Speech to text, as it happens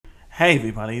Hey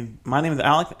everybody, my name is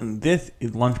Alex and this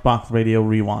is Lunchbox Radio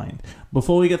Rewind.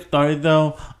 Before we get started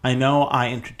though, I know I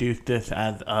introduced this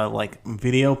as a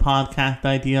video podcast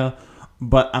idea,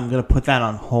 but I'm going to put that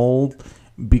on hold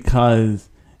because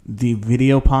the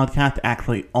video podcast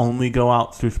actually only go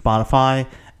out through Spotify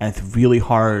and it's really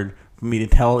hard for me to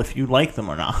tell if you like them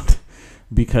or not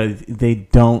because they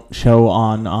don't show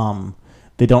on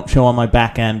my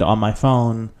back end on my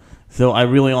phone, so I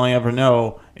really only ever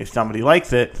know if somebody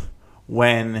likes it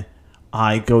when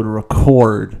I go to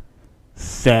record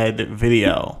said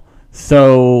video.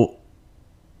 So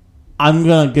I'm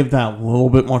going to give that a little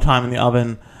bit more time in the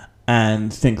oven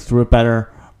and think through it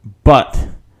better. But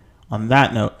on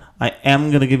that note, I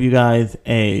am going to give you guys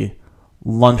a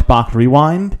Lunchbox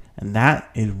Rewind, and that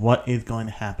is what is going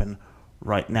to happen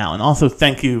right now. And also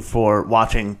thank you for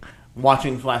watching /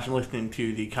 listening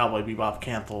to the Cowboy Bebop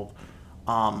canceled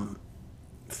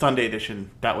Sunday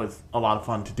edition. That was a lot of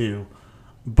fun to do.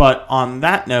 But on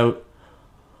that note,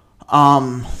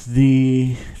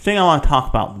 the thing I want to talk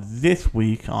about this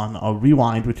week on a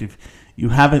Rewind, which if you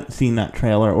haven't seen that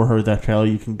trailer or heard that trailer,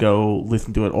 you can go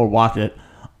listen to it or watch it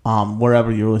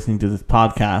wherever you're listening to this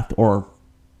podcast or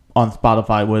on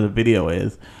Spotify where the video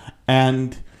is.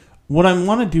 And what I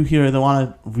want to do here is I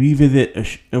want to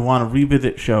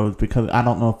revisit shows because I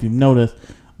don't know if you've noticed,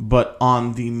 but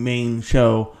on the main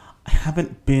show,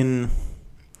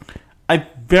 I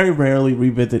very rarely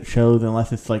revisit shows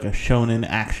unless it's like a shonen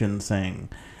action thing.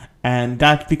 And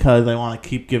that's because I want to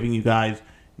keep giving you guys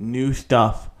new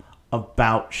stuff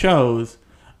about shows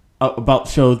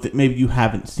that maybe you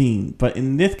haven't seen. But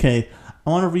in this case, I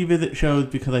want to revisit shows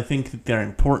because I think that they're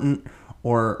important,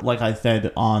 or like I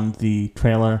said on the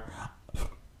trailer,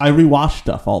 I rewatch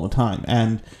stuff all the time.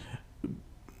 And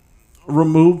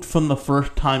removed from the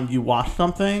first time you watch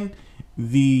something,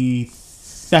 the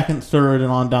second, third,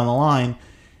 and on down the line,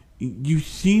 you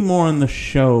see more in the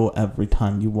show every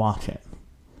time you watch it.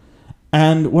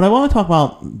 And what I want to talk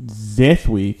about this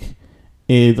week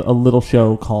is a little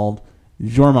show called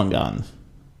Jormungand.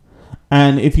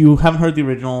 And if you haven't heard the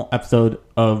original episode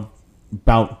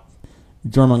about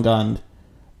Jormungand,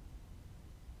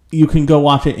 you can go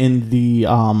watch it in the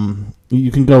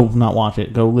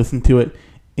go listen to it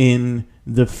in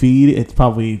the feed. It's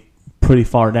probably pretty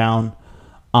far down.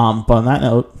 But on that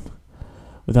note,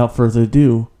 without further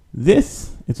ado,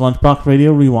 this is Lunchbox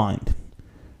Radio Rewind.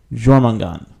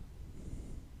 Jormungand.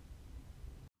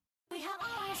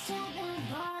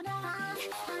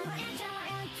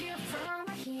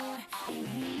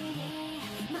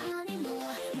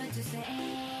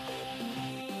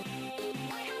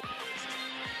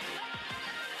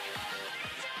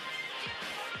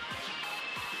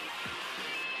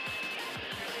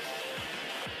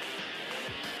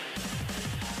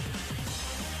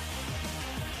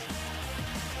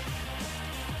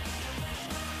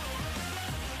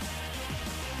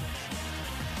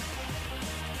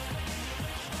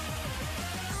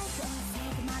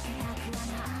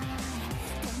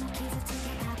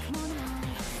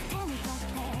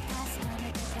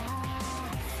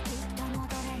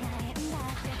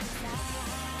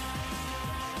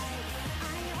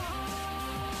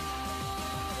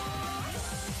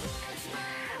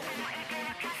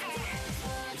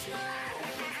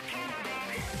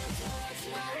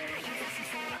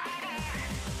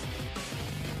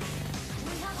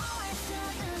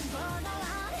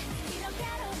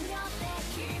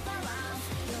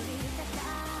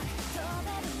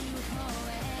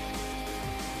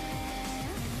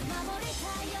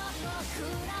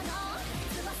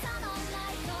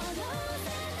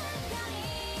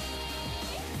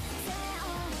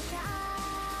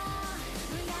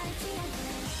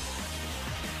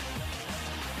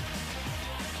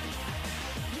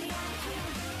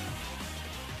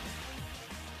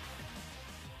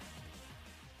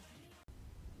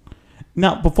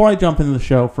 Now, before I jump into the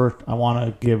show, first I want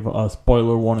to give a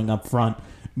spoiler warning up front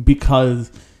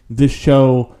because this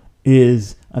show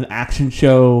is an action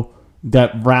show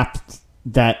that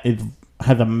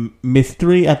has a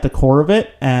mystery at the core of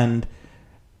it, and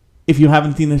if you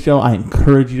haven't seen the show, I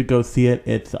encourage you to go see it.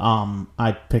 It's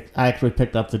I actually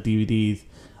picked up the DVDs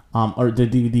or the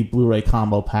DVD Blu-ray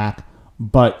combo pack,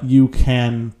 but you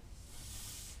can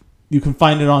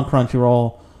find it on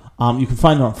Crunchyroll. You can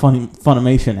find it on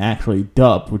Funimation, actually,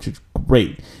 dubbed, which is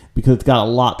great, because it's got a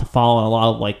lot to follow and a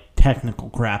lot of, technical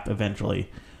crap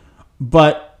eventually.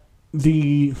 But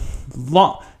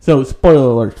so,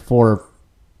 spoiler alert for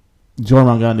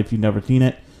Jormungand, if you've never seen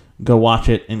it, go watch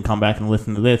it and come back and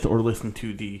listen to this, or listen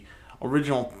to the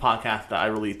original podcast that I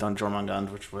released on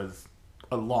Jormungand, which was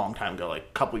a long time ago, a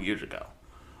couple years ago.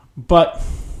 But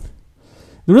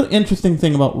The really interesting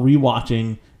thing about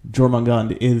rewatching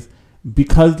Jormungand is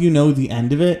because you know the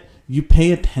end of it, you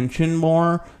pay attention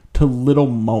more to little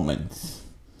moments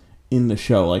in the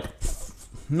show. Like,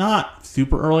 not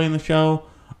super early in the show,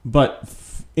 but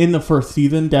in the first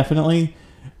season, definitely,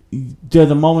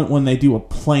 there's a moment when they do a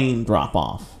plane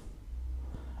drop-off.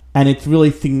 And it's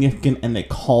really significant, and they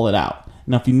call it out.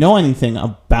 Now, if you know anything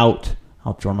about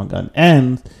how Jormungand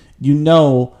ends, you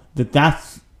know that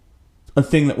that's a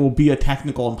thing that will be a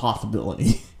technical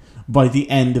impossibility by the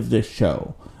end of this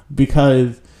show.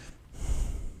 Because...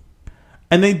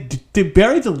 And they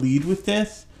bury the lead with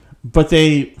this, but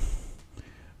they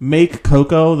make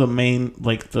Coco the main,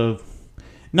 like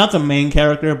not the main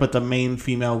character, but the main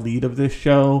female lead of this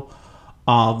show,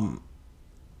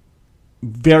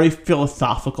 very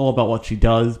philosophical about what she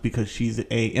does, because she's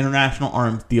a international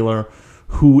arms dealer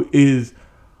who is,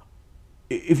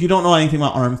 if you don't know anything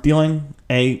about arms dealing,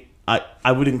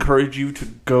 I would encourage you to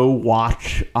go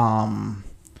watch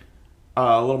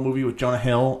a little movie with Jonah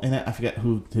Hill in it. I forget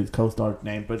who his co-star's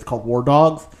name, but it's called War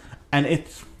Dogs, and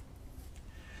it's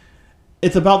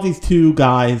about these two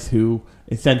guys who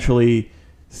essentially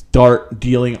start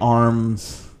dealing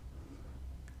arms,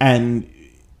 and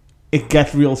it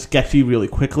gets real sketchy really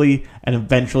quickly, and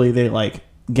eventually they like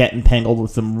get entangled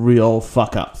with some real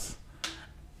fuck-ups.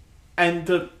 And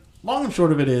the long and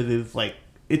short of it is like,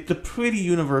 it's a pretty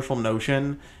universal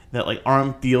notion that like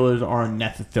arms dealers are a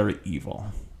necessary evil.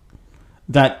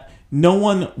 That no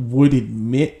one would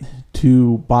admit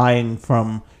to buying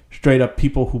from straight up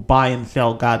people who buy and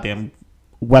sell goddamn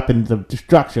weapons of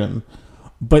destruction,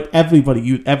 but every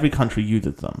country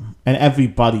uses them, and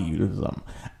everybody uses them,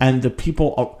 and the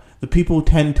people who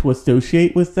tend to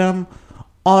associate with them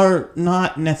are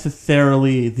not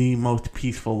necessarily the most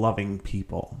peaceful, loving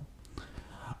people.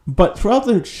 But throughout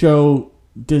the show,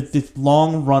 there's this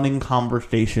long-running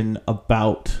conversation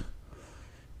about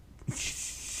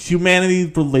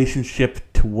humanity's relationship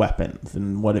to weapons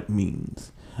and what it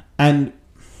means. And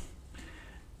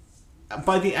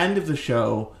by the end of the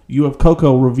show, you have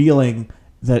Coco revealing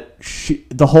that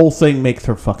the whole thing makes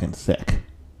her fucking sick.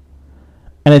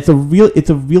 And it's a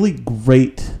really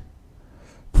great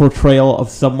portrayal of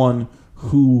someone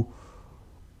who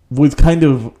was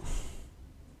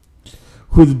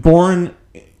who's born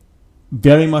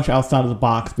very much outside of the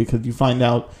box, because you find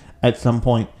out at some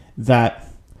point that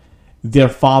their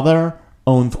father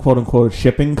owns quote-unquote a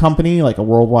shipping company, like a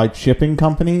worldwide shipping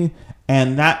company,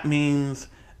 and that means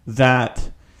that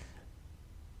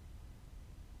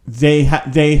they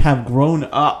have grown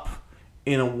up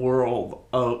in a world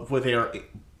where they are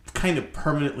kind of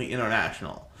permanently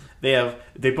international. The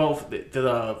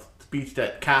speech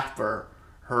that Casper,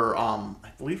 I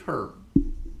believe her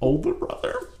older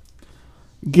brother,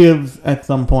 gives at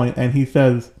some point, and he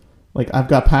says, like, I've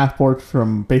got passports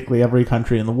from basically every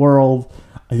country in the world.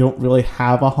 I don't really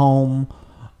have a home.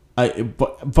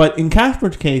 But in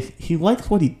Casper's case, he likes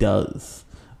what he does.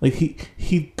 Like,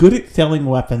 he's good at selling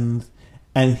weapons,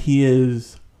 and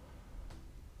he's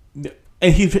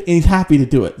happy to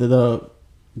do it. The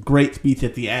great speech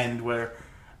at the end where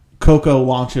Coco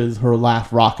launches her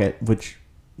last rocket, which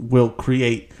will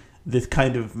create this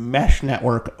kind of mesh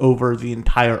network over the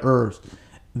entire Earth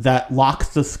that locks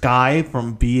the sky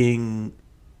from being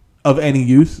of any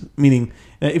use. Meaning,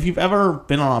 if you've ever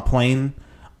been on a plane,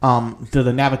 there's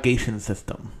a navigation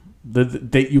system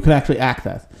that you can actually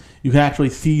access. You can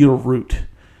actually see your route.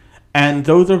 And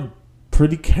those are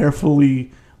pretty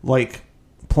carefully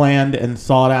planned and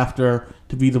sought after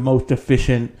to be the most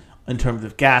efficient in terms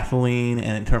of gasoline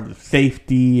and in terms of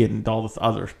safety and all this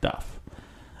other stuff.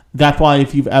 That's why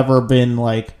if you've ever been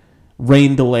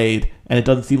rain delayed and it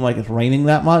doesn't seem like it's raining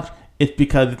that much, it's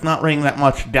because it's not raining that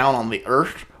much down on the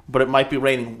earth, but it might be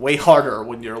raining way harder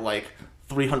when you're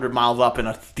 300 miles up in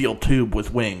a steel tube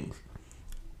with wings.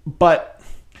 But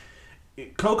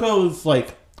Coco's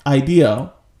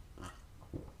idea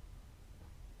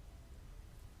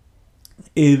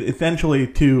is essentially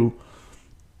to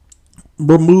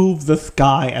remove the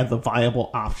sky as a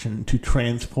viable option to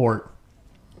transport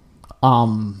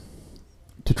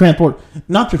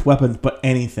not just weapons but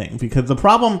anything, because the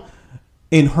problem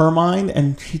in her mind,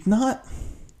 and she's not,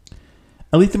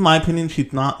 at least in my opinion,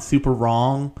 she's not super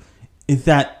wrong, is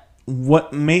that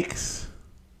what makes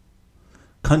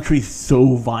countries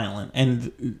so violent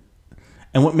and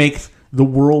what makes the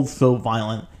world so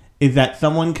violent is that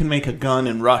someone can make a gun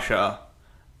in Russia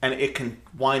and it can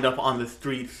wind up on the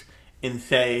streets in,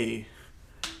 say,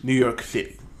 New York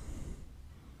City.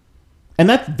 And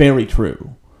that's very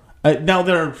true. Now,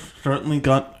 there are certainly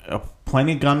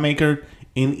plenty of gun makers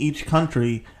in each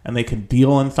country, and they can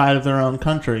deal inside of their own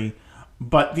country.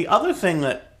 But the other thing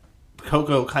that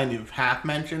Coco kind of half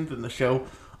mentions in the show,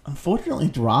 unfortunately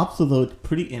drops, although it's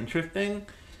pretty interesting,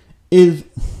 is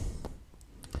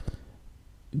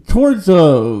towards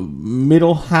the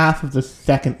middle half of the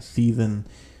second season,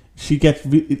 she gets,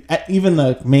 even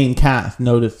the main cast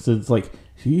notices, like,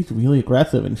 she's really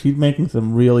aggressive and she's making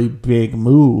some really big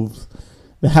moves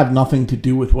that have nothing to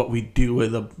do with what we do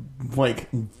as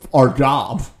our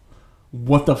job.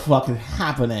 What the fuck is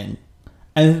happening?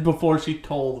 And this is before she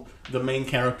told the main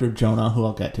character, Jonah, who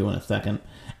I'll get to in a second,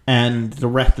 and the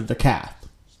rest of the cast.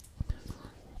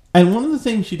 And one of the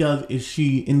things she does is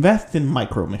she invests in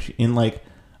Micro Machine, in like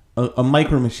a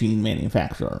Micro Machine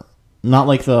manufacturer. Not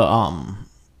like the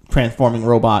transforming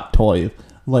robot toys,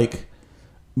 like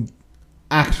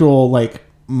actual like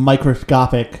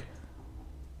microscopic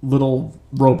little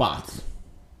robots.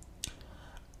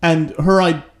 And her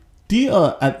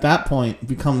idea at that point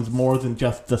becomes more than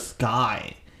just the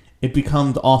sky. It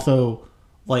becomes also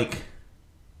like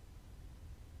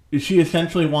she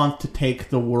essentially wants to take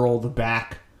the world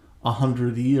back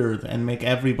 100 years and make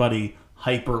everybody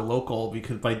hyper local,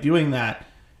 because by doing that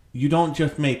you don't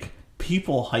just make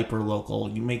people hyper local,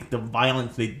 you make the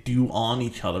violence they do on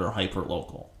each other hyper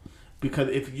local. Because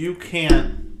if you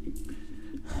can't,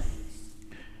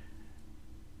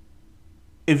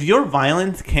 if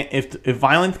violence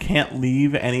can't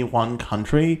leave any one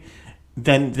country,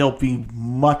 then there'll be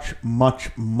much,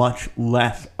 much, much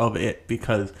less of it,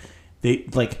 because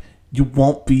you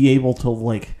won't be able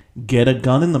to get a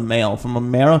gun in the mail from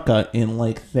America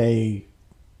in say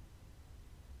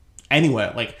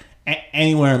anywhere,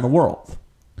 anywhere in the world.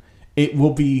 It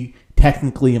will be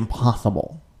technically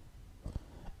impossible.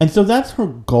 And so that's her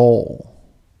goal.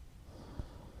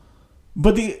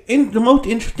 But the most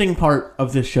interesting part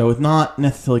of this show is not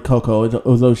necessarily Coco,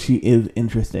 although she is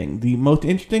interesting. The most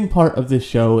interesting part of this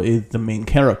show is the main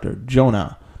character,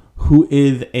 Jonah, who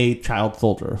is a child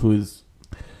soldier,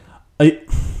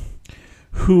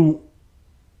 who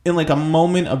in a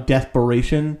moment of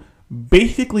desperation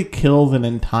basically kills an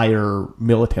entire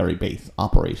military base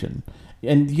operation.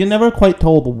 And you're never quite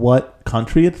told what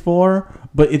country it's for,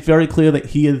 but it's very clear that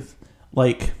he is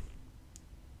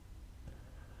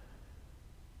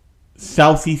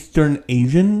Southeastern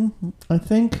Asian, I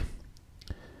think,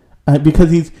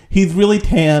 because he's really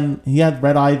tan. He has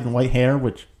red eyes and white hair,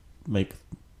 which makes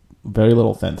very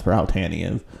little sense for how tan he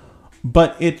is.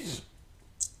 But it's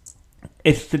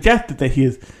suggested that he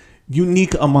is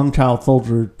unique among child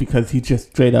soldiers because he just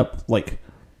straight up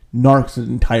narcs his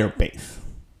entire base.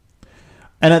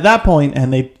 And at that point,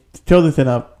 and they show this in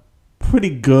a pretty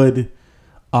good,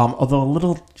 although a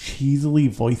little cheesily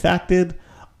voice acted,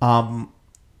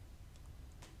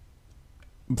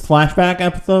 flashback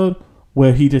episode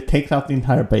where he just takes out the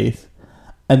entire base,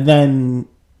 and then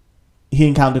he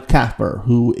encounters Casper,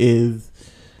 who is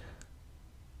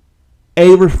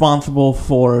responsible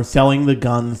for selling the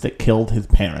guns that killed his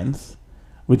parents,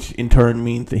 which in turn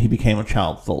means that he became a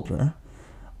child soldier,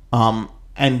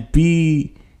 and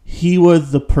B, he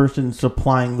was the person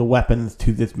supplying the weapons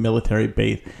to this military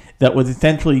base that was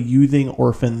essentially using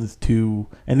orphans to,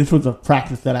 and this was a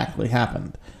practice that actually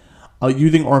happened,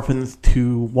 using orphans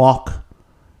to walk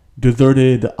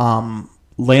deserted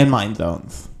landmine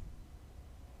zones.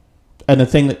 And the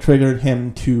thing that triggered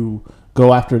him to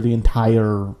go after the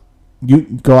entire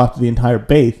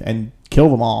base and kill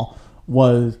them all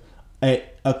was a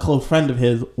close friend of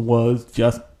his was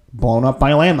just blown up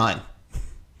by a landmine.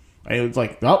 And it was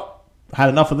like, oh, had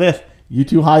enough of this. You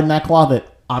two hide in that closet.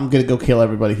 I'm going to go kill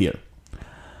everybody here.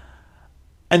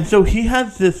 And so he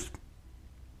has this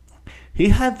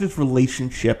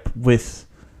relationship with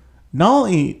not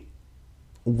only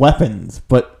weapons,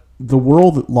 but the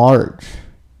world at large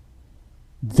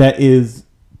that is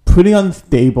pretty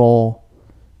unstable,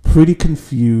 pretty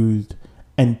confused,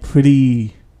 and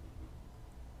pretty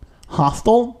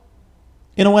hostile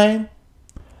in a way.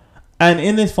 And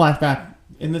in this flashback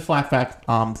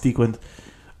sequence,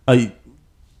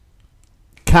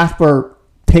 Casper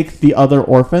takes the other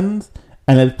orphans,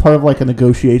 and as part of a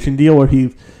negotiation deal where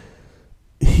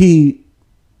he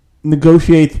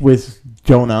negotiates with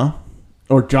Jonah,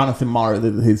 or Jonathan Marr,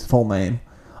 his full name,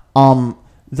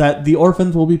 that the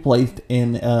orphans will be placed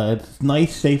in a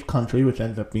nice, safe country, which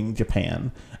ends up being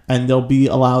Japan, and they'll be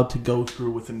allowed to go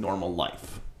through with a normal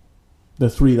life. The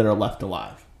three that are left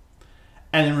alive.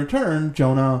 And in return,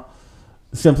 Jonah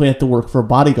simply had to work as a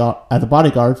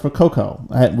bodyguard for Coco,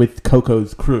 with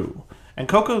Coco's crew. And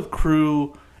Coco's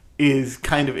crew is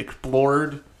kind of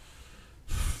explored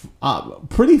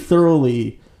pretty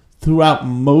thoroughly throughout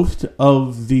most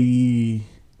of the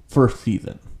first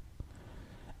season.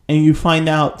 And you find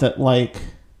out that,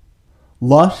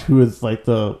 Lush, who is like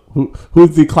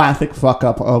who's the classic fuck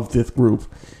up of this group,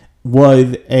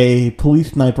 was a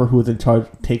police sniper who was in charge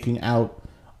of taking out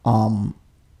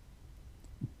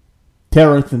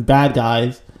terrorists and bad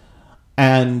guys,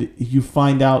 and you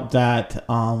find out that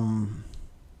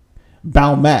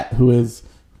Balmet, who is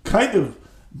kind of,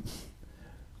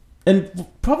 and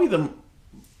probably the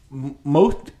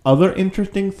most other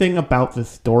interesting thing about this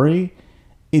story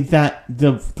is that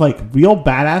the like real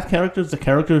badass characters, the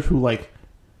characters who like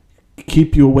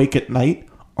keep you awake at night,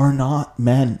 are not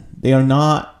men. They are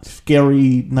not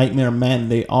scary nightmare men.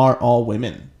 They are all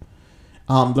women.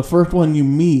 The first one you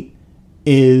meet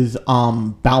is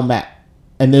Balmet,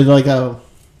 and there's like a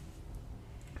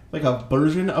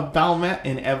version of Balmet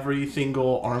in every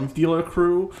single arms dealer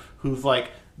crew who's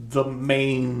like the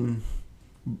main,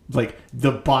 like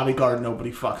the bodyguard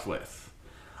nobody fucks with.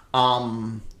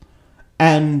 And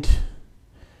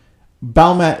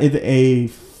Balmet is a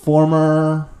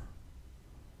former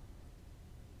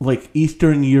like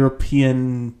Eastern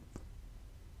European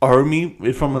army,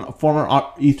 from a former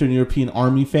Eastern European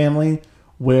army family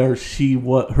where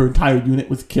her entire unit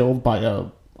was killed by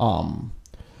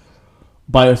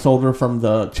a soldier from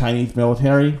the Chinese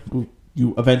military who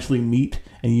you eventually meet,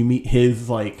 and you meet his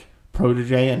like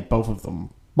protege, and both of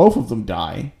them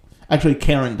die. Actually,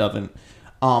 Karen doesn't,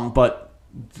 but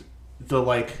the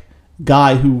like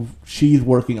guy who she's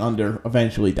working under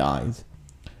eventually dies.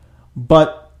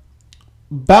 But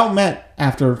Balmet,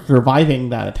 after surviving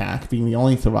that attack, being the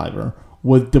only survivor,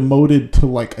 was demoted to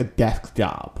like a desk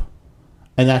job,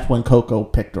 and that's when Coco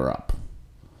picked her up.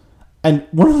 And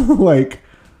one of the like,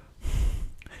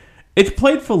 it's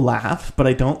played for laughs, but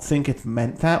I don't think it's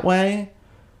meant that way.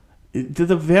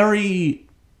 There's a very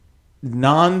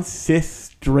non-cis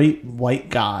straight white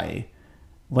guy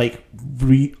like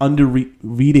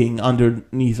reading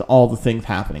underneath all the things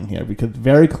happening here, because it's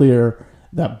very clear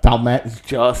that Balmet is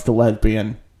just a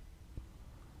lesbian,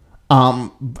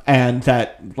 and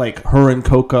that like her and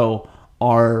Coco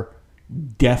are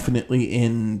definitely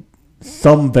in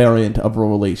some variant of a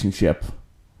relationship.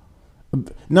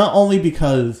 Not only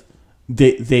because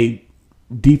they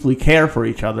deeply care for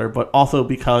each other, but also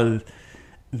because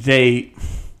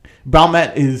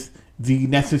Balmet is the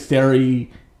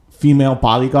necessary female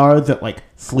bodyguard that like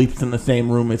sleeps in the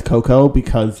same room as Coco,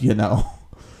 because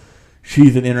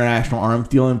she's an international arms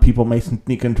dealer and people may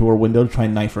sneak into her window to try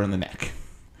and knife her in the neck.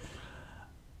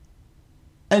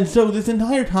 And so this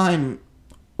entire time,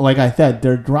 like I said,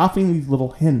 they're dropping these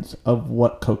little hints of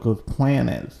what Coco's plan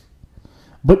is.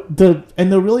 But the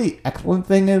really excellent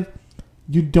thing is,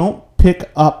 you don't pick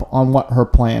up on what her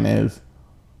plan is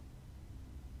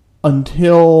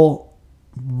until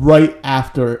right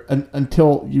after,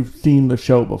 until you've seen the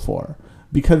show before.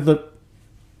 Because the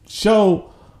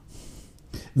show,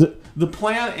 the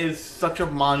plan is such a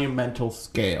monumental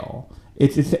scale.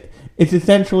 It's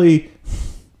essentially,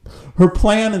 her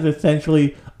plan is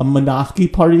essentially a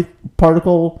Minovsky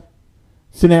particle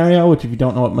scenario, which, if you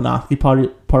don't know what Minovsky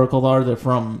particles are, they're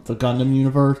from the Gundam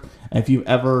universe. And if you've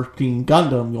ever seen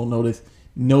Gundam, you'll notice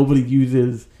nobody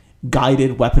uses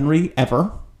guided weaponry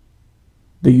ever.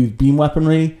 They use beam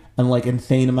weaponry and like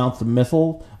insane amounts of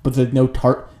missiles, but there's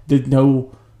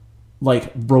no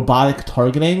like robotic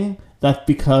targeting. That's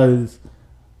because,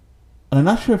 and I'm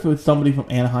not sure if it was somebody from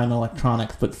Anaheim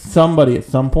Electronics, but somebody at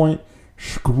some point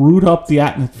screwed up the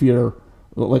atmosphere,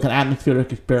 like an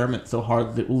atmospheric experiment, so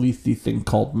hard that it released these things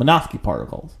called Minovsky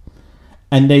particles.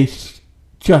 And they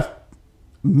just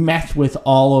mess with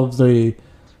all of the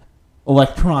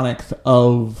electronics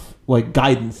of like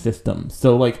guidance systems.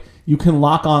 So like you can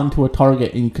lock on to a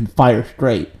target and you can fire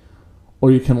straight,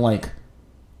 or you can like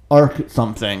arc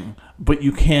something, but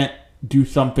you can't do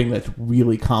something that's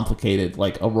really complicated,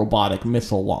 like a robotic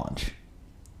missile launch.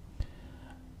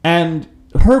 And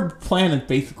her plan is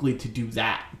basically to do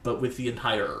that, but with the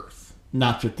entire Earth.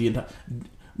 Not just the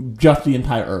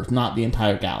entire Earth, not the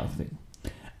entire galaxy.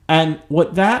 And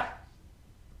what that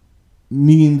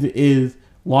means is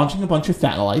launching a bunch of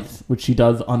satellites, which she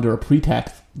does under a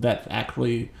pretext that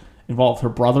actually involves her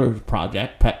brother's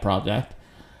pet project,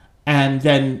 and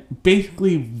then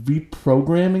basically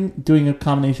doing a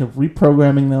combination of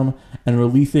reprogramming them and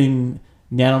releasing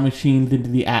nanomachines into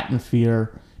the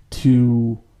atmosphere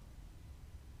to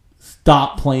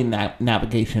stop plane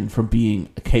navigation from being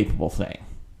a capable thing.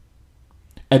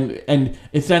 And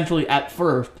essentially at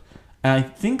first, and I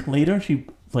think later she,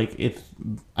 like, and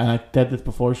I said this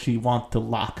before, she wants to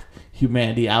lock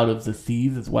humanity out of the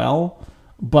seas as well,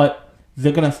 but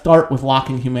they're going to start with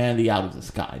locking humanity out of the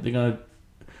sky. They're going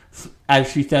to, as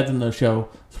she says in the show,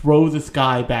 throw the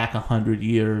sky back 100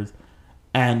 years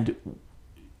and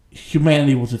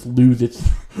humanity will just lose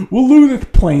its will lose its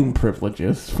plane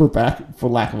privileges for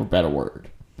lack of a better word.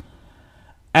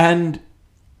 And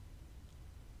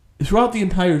throughout the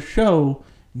entire show,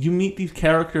 you meet these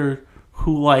characters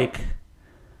who like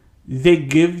they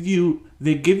give you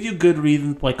good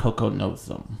reasons why Coco knows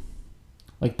them.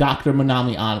 Like Dr.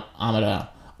 Manami Amada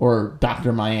or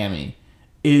Dr. Miami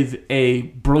is a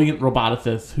brilliant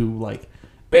roboticist who like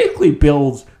basically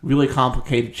builds really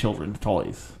complicated children's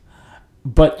toys.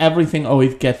 But everything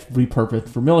always gets repurposed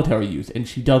for military use, and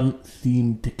she doesn't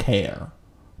seem to care,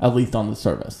 at least on the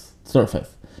surface.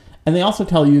 And they also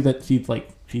tell you that she's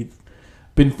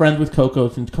been friends with Coco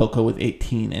since Coco was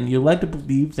 18, and you're led to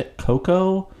believe that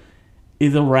Coco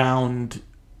is around,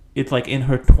 it's like in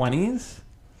her 20s.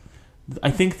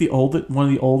 I think one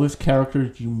of the oldest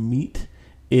characters you meet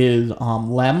is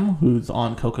Lem, who's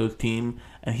on Coco's team,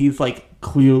 and he's like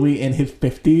clearly in his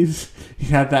 50s. He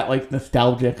had that like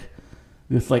nostalgic,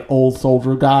 this like old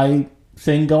soldier guy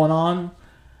thing going on.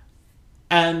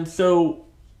 And so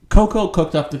Coco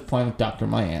cooked up this plan with Dr.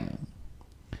 Miami.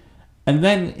 And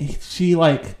then she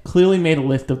like clearly made a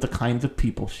list of the kinds of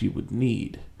people she would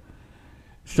need.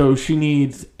 So she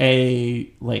needs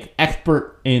a like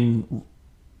expert in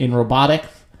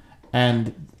robotics,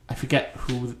 and I forget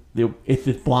it's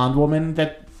this blonde woman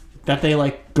that they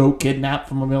like go kidnap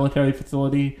from a military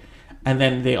facility, and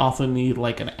then they also need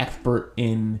like an expert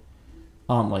in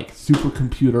like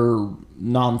supercomputer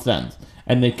nonsense,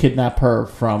 and they kidnap her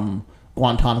from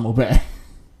Guantanamo Bay.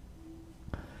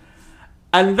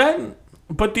 And then,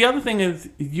 but the other thing is,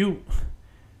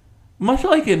 much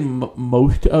like in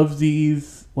most of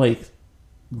these like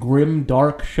grim,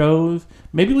 dark shows,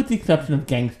 maybe with the exception of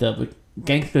Gangsta, like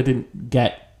Gangsta didn't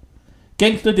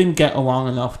get a long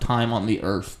enough time on the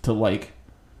earth to like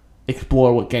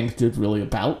explore what Gangsta is really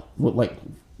about, what like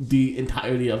the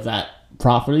entirety of that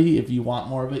property. If you want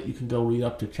more of it, you can go read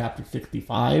up to chapter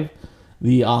 65.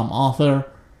 The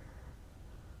author,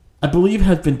 I believe,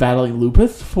 has been battling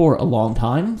lupus for a long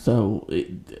time, so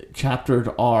chapters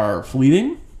are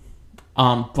fleeting.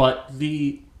 But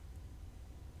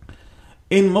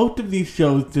in most of these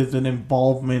shows, there's an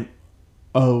involvement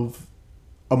of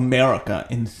America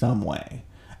in some way.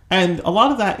 And a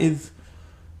lot of that is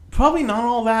probably not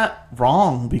all that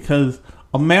wrong, because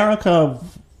America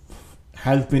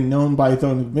has been known by its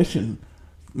own admission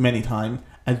many times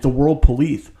as the world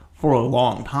police for a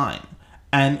long time.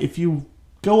 And if you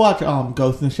go watch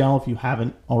Ghost in the Shell, if you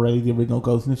haven't already, the original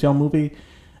Ghost in the Shell movie,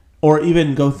 or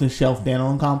even Ghost in the Shell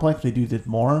standalone complex, they do this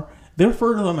more. They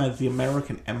refer to them as the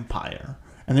American Empire.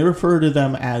 And they refer to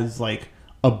them as like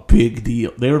a big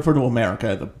deal. They refer to America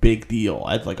as a big deal,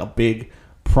 as like a big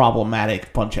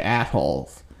problematic bunch of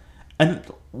assholes. And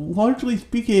largely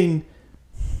speaking,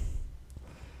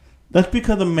 that's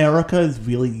because America is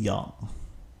really young.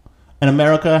 And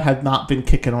America has not been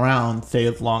kicking around, say,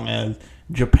 as long as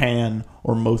Japan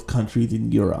or most countries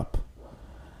in Europe.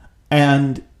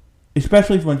 And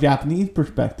especially from a Japanese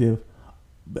perspective,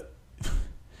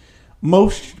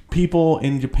 most people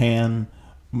in Japan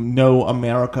know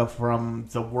America from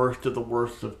the worst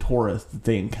of tourists that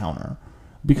they encounter.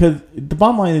 Because the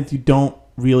bottom line is you don't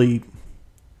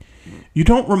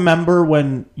remember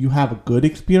when you have a good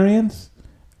experience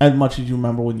as much as you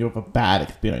remember when you have a bad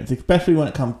experience, especially when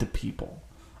it comes to people.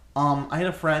 I had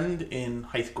a friend in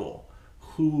high school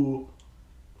who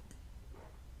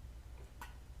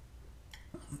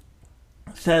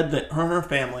said that her and her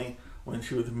family, when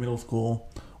she was in middle school,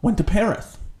 went to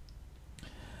Paris.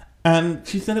 And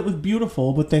she said it was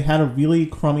beautiful, but they had a really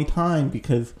crummy time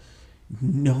because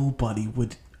nobody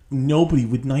would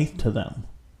nice to them.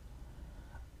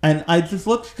 And I just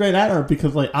looked straight at her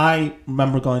because, like, I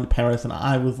remember going to Paris and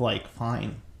I was like,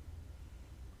 fine.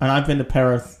 And I've been to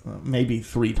Paris maybe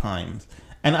 3 times.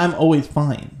 And I'm always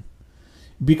fine.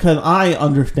 Because I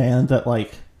understand that,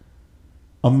 like,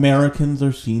 Americans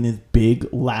are seen as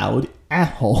big, loud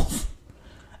assholes.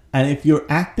 And if you're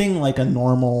acting like a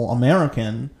normal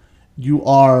American, you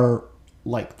are,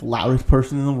 like, the loudest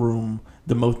person in the room,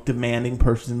 the most demanding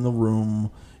person in the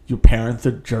room. Your parents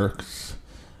are jerks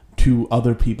to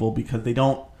other people because they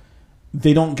don't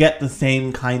get the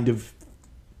same kind of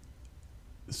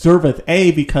service, A,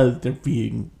 because they're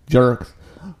being jerks,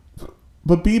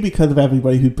 but B, because of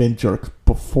everybody who's been jerks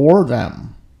before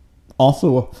them.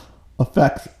 Also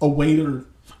affects a waiter's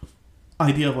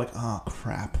idea of like, oh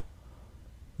crap,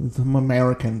 there's some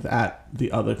Americans at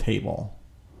the other table.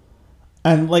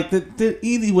 And like the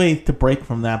easy ways to break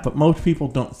from that, but most people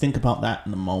don't think about that in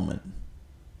the moment.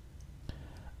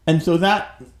 And so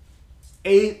that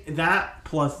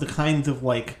plus the kinds of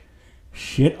like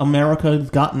shit America has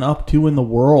gotten up to in the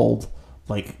world,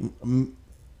 like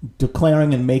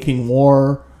declaring and making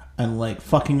war and like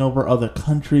fucking over other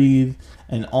countries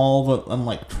and all the and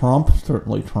like Trump,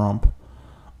 certainly Trump,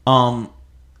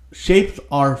 shapes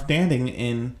our standing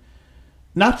in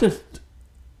not just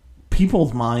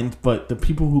people's minds, but the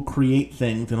people who create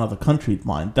things in other countries'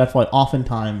 minds. That's why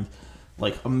oftentimes,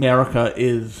 like, America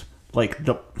is like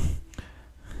the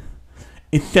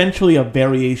essentially a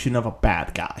variation of a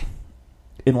bad guy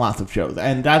in lots of shows,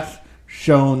 and that's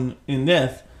shown in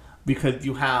this because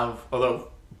you have, although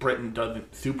Britain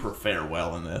doesn't super fare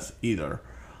well in this either,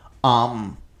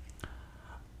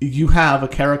 you have a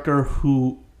character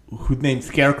who's named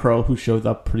Scarecrow who shows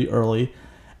up pretty early,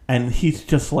 and he's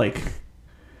just like,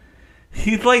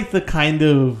 he's like the kind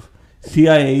of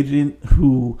CIA agent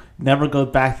who never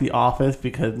goes back to the office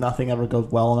because nothing ever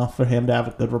goes well enough for him to have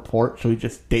a good report, so he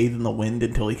just stays in the wind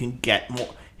until he can get more,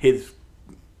 his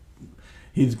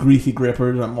greasy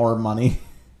grippers and more money.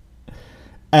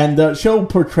 And the show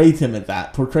portrays him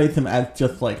as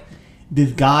just like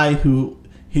this guy who,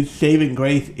 his saving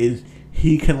grace is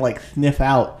he can like sniff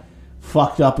out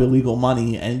fucked up illegal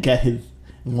money and get his,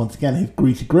 once again, his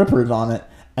greasy grippers on it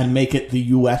and make it the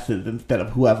US's instead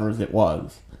of whoever's it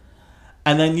was.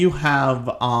 And then you have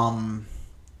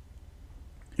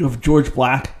George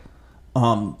Black,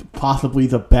 possibly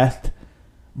the best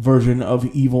version of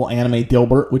evil anime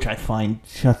Dilbert, which I find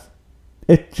just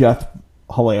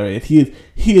hilarious. He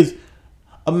is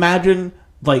imagine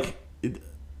like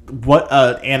what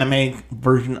an anime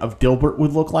version of Dilbert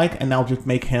would look like, and now just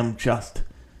make him just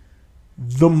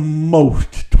the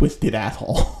most twisted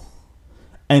asshole.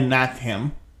 And that's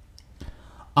him.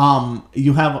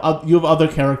 You have other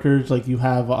characters, like you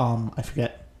have I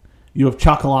forget. You have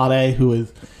Chocolate, who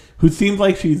seems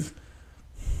like she's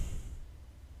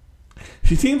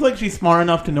smart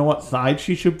enough to know what side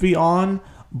she should be on,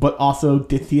 but also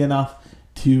ditzy enough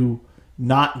to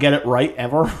not get it right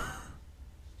ever.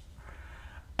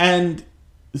 And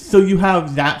so you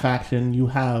have that faction. You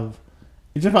have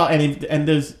it's about and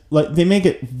there's like they make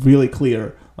it really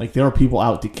clear like there are people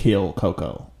out to kill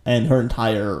Coco and her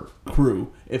entire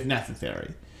crew if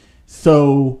necessary.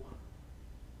 So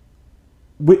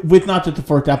with not just the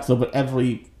first episode, but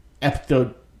every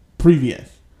episode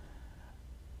previous.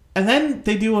 And then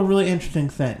they do a really interesting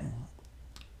thing.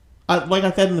 Like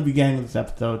I said in the beginning of this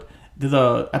episode, there's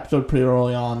an episode pretty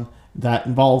early on that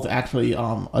involves actually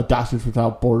a Doctors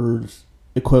Without Borders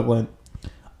equivalent.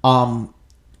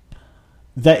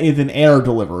 That is an air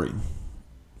delivery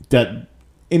that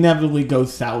inevitably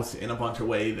goes south in a bunch of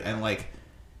ways, and like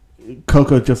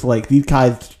Coco's just like, these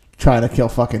guys trying to kill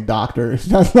fucking doctors.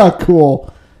 That's not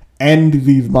cool. End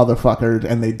these motherfuckers,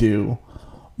 and they do.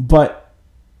 But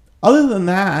other than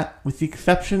that, with the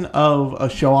exception of a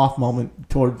show-off moment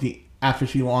after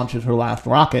she launches her last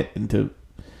rocket into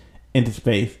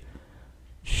space,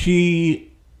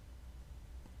 she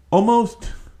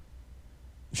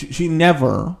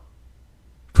never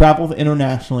travels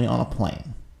internationally on a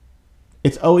plane.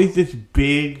 It's always this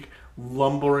big,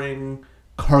 lumbering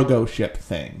cargo ship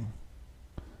thing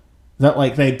that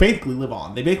like they basically live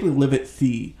on. They basically live at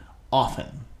sea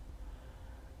often.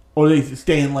 Or they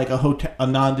stay in like a hotel, a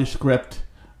nondescript,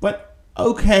 but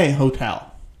okay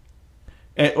hotel.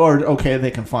 Or okay,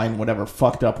 they can find whatever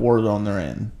fucked up war zone they're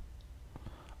in.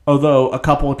 Although a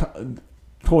couple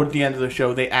towards the end of the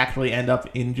show, they actually end up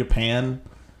in Japan,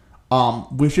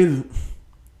 which is.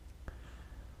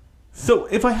 So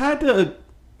if I had to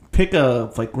pick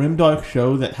a like grimdark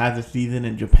show that has a season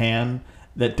in Japan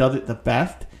that does it the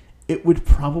best, it would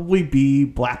probably be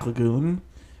Black Lagoon,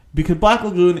 because Black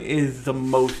Lagoon is the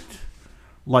most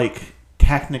like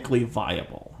technically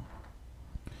viable.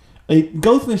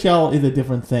 Ghost in the Shell is a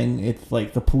different thing. It's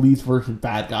like the police versus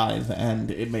bad guys,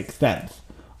 and it makes sense.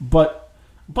 But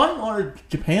by and large,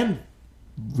 Japan's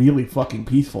really fucking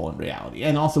peaceful in reality,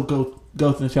 and also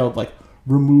Ghost in the Shell is like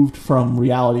removed from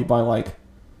reality by like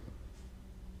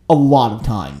a lot of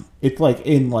time. It's like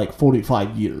in like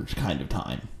 45 years kind of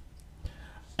time.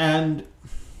 And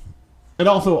it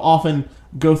also often,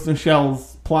 Ghost in the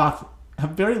Shell's plots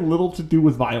have very little to do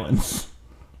with violence.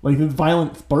 Like there's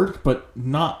violent spurts, but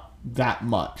not that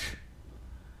much.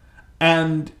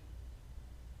 And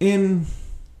in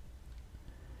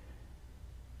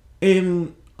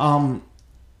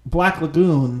Black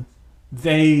Lagoon,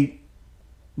 they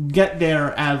get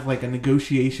there as like a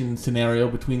negotiation scenario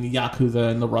between the Yakuza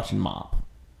and the Russian mob,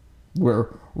 where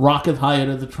Rock is hired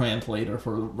as a translator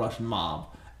for the Russian mob,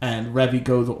 and Revy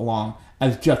goes along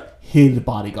as just his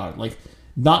bodyguard, like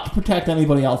not to protect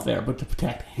anybody else there, but to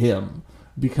protect him,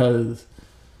 because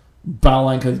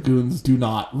Balalenka's goons do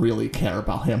not really care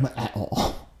about him at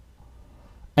all.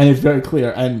 And it's very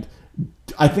clear, and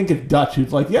I think it's Dutch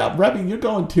who's like, yeah, Rebby, you're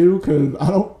going too, because I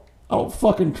don't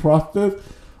fucking trust this.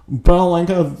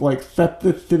 Belalenka's like set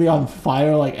this city on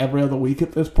fire like every other week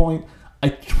at this point. I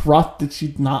trust that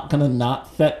she's not gonna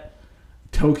not set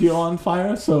Tokyo on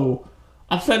fire, so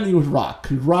I'm sending you with Rock,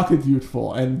 because Rock is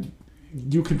useful, and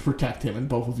you can protect him, and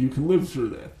both of you can live through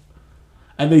this.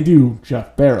 And they do,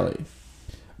 just barely.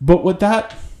 But what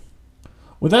that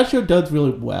show does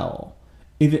really well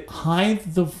is it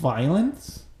hides the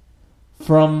violence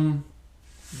from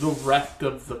the rest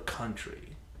of the country.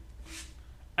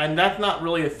 And that's not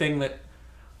really a thing that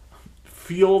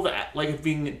feels like it's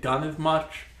being done as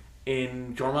much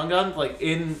in Jormungand. Like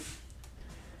in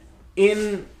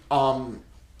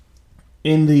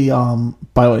the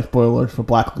by the way, spoilers for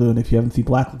Black Lagoon. If you haven't seen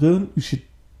Black Lagoon, you should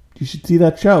see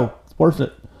that show. It's worth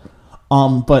it.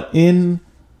 But in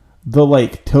the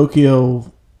like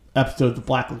Tokyo episodes of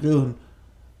Black Lagoon,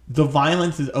 the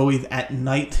violence is always at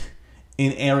night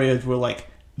in areas where like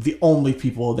the only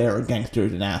people there are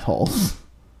gangsters and assholes.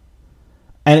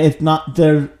 And it's not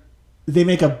they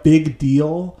make a big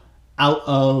deal out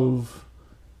of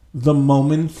the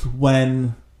moments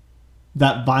when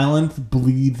that violence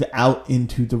bleeds out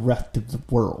into the rest of the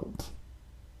world.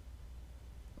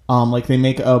 Like they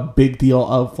make a big deal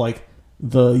of like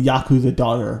the Yakuza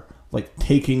daughter like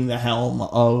taking the helm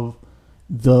of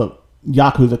the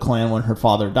Yakuza clan when her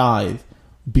father dies,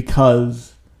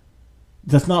 because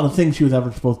that's not a thing she was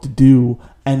ever supposed to do,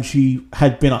 and she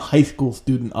had been a high school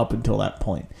student up until that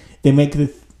point. They make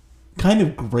this kind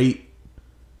of great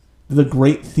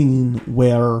scene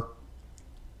where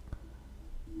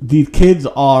these kids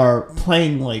are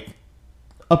playing like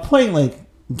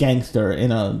gangster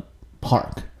in a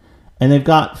park, and they've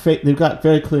got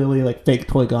very clearly like fake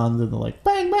toy guns, and they're like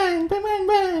bang bang bang bang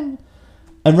bang,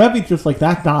 and Rebby's just like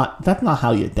that's not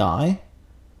how you die,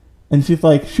 and she's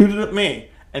like shoot it at me.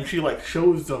 And she, like,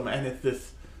 shows them, and it's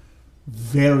this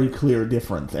very clear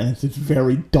difference. And it's this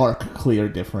very dark, clear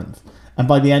difference. And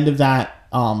by the end of that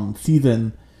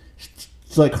season,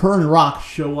 it's like her and Rock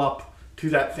show up to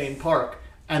that same park.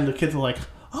 And the kids are like,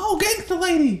 oh, gangster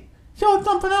lady, show us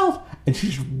something else. And she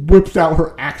just whips out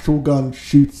her actual gun,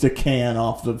 shoots the can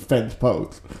off the fence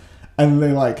post. And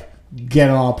they, like, get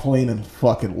on a plane and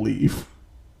fucking leave.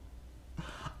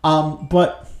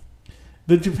 But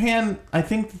I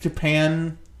think the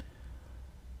Japan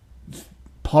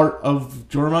part of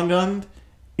Jormungand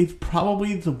is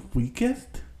probably the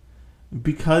weakest,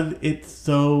 because it's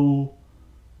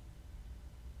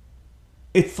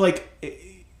like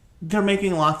they're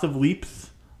making lots of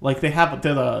leaps. Like there's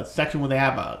a section where they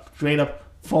have a straight up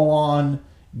full on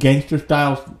gangster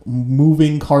style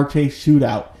moving car chase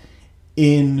shootout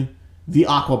in the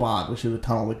Aquabahn, which is a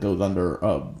tunnel that goes under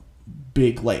a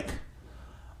big lake.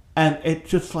 And it's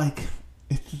just like,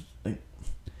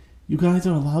 you guys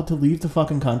are allowed to leave the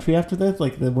fucking country after this?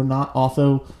 Like, we're not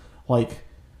also, like,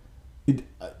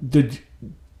 the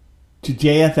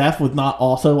JSF was not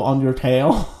also on your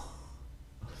tail?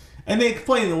 And they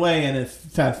explain it away, and it's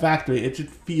satisfactory. It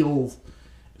just feels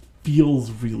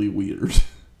really weird.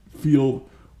 Feels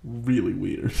really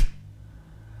weird.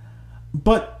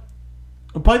 But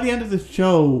by the end of this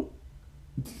show,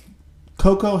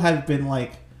 Coco has been,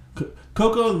 like,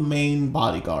 Coco's main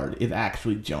bodyguard is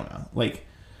actually Jonah. Like,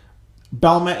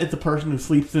 Belmet is the person who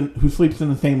sleeps in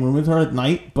the same room as her at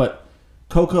night, but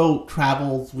Coco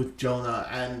travels with Jonah,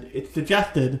 and it's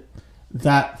suggested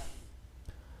that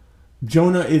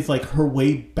Jonah is like her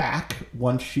way back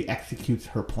once she executes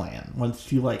her plan. Once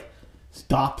she like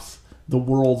stops the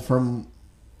world from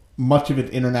much of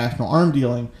its international arms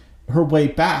dealing, her way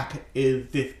back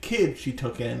is this kid she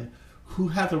took in who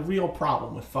has a real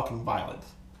problem with fucking violence.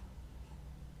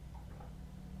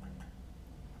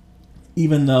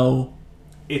 Even though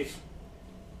it's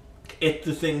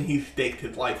the thing he staked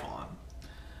his life on.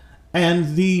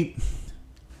 And the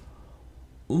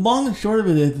long and short of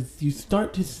it is you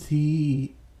start to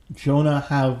see Jonah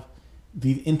have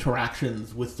these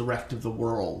interactions with the rest of the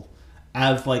world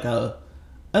as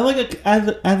as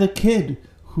a kid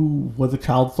who was a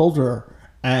child soldier,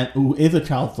 and who is a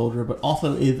child soldier but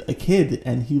also is a kid,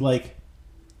 and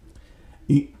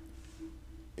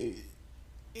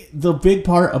the big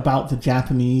part about the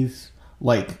Japanese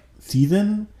like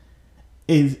season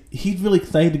is he's really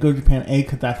excited to go to Japan,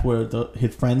 because that's where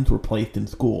his friends were placed in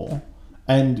school.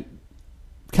 And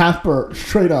Casper,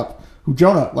 straight up, who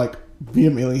Jonah like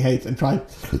vehemently hates and tries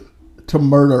to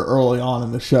murder early on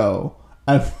in the show,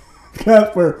 and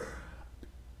Casper,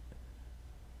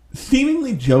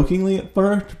 seemingly jokingly at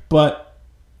first, but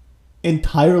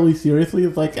entirely seriously,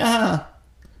 is like,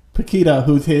 Paquita,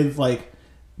 who's his like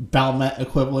Balmet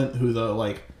equivalent, who's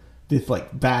the this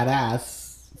like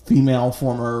badass female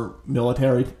former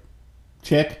military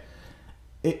chick,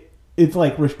 it's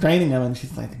like restraining him, and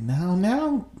she's like,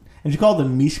 now. And she called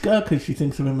him Mishka because she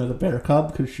thinks of him as a bear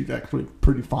cub because she's actually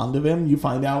pretty fond of him. You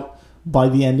find out by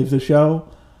the end of the show.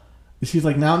 She's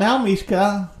like, now,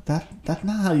 Mishka, that's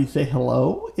not how you say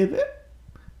hello, is it?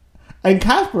 And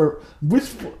Casper,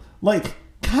 like,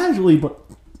 casually, but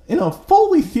in a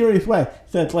fully serious way,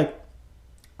 says, like,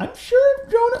 I'm sure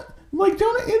Jonah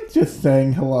is just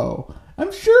saying hello.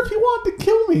 I'm sure if he wanted to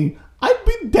kill me, I'd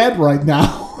be dead right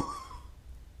now.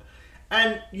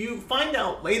 And you find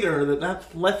out later that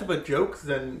that's less of a joke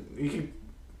than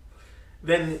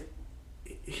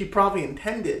he probably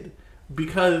intended,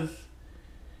 because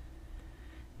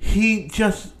he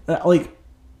just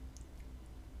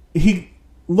he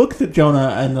looks at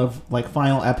Jonah in the like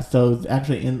final episodes,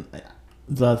 actually in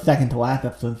the second to last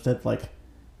episode, and says like,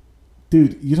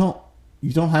 dude, you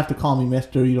don't have to call me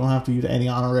Mister. You don't have to use any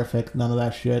honorific, none of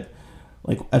that shit.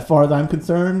 Like, as far as I'm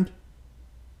concerned,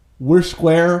 we're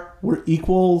square. We're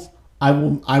equals. I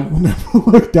will never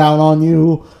look down on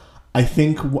you. I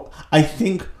think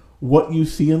what you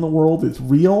see in the world is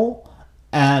real,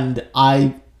 and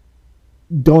I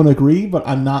don't agree, but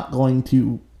I'm not going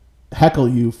to heckle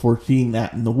you for seeing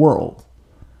that in the world.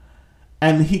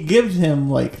 And he gives him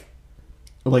like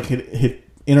his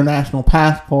international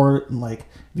passport and like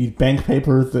these bank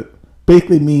papers that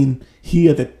basically mean he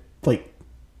is he's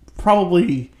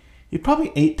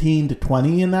probably 18 to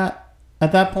 20 in that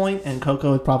at that point, and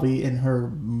Coco is probably in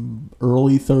her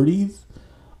early 30s.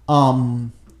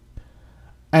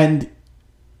 And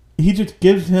he just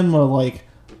gives him a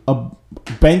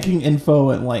banking info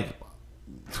and like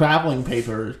traveling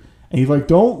papers, and he's like,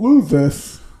 don't lose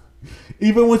this.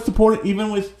 Even with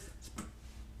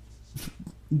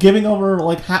giving over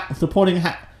like supporting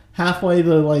halfway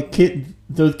the like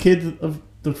those kids of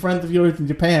the friends of yours in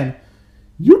Japan,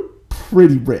 you're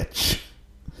pretty rich.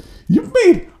 You've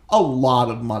made a lot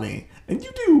of money, and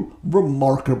you do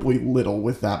remarkably little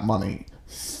with that money.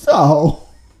 So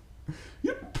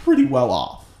you're pretty well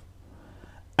off.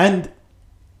 And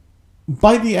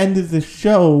by the end of the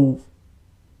show,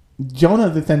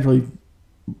 Jonah's essentially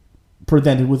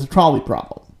presented with a trolley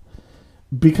problem,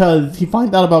 because he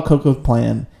finds out about Coco's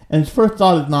plan, and his first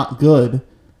thought is not good.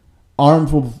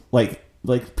 Arms will like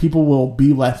people will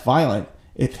be less violent.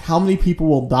 It's how many people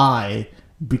will die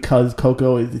because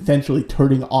Coco is essentially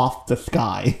turning off the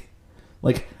sky.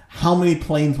 Like, how many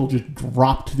planes will just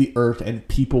drop to the earth and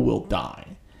people will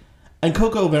die. And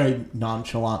Coco very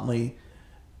nonchalantly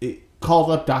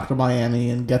calls up Dr. Miami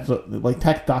and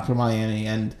texts Dr. Miami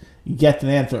and gets an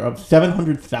answer of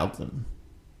 700,000.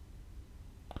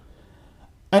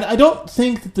 And I don't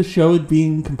think that the show is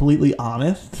being completely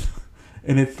honest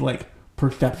in its like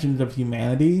perceptions of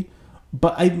humanity,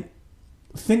 but I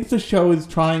think the show is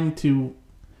trying to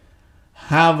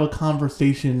have a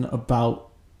conversation about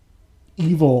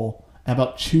evil,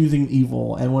 about choosing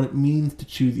evil, and what it means to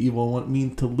choose evil, and what it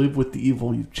means to live with the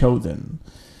evil you've chosen.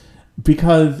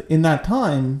 Because in that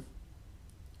time,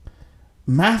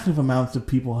 massive amounts of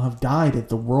people have died as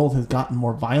the world has gotten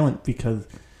more violent because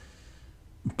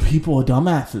people are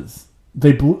dumbasses.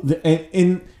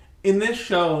 In this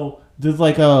show, there's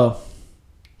a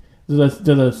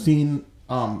scene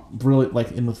really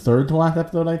like in the third to last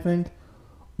episode, I think,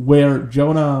 where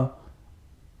Jonah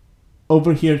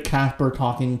overhears Casper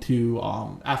talking to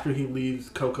after he leaves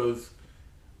Coco's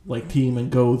like team and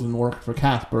goes and works for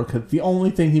Casper, because the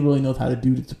only thing he really knows how to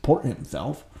do to support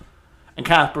himself. And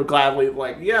Casper gladly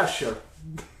like, yeah, sure.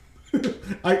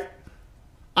 I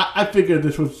figured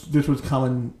this was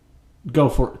coming. Go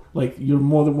for it. Like, you're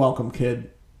more than welcome,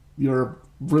 kid. You're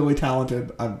really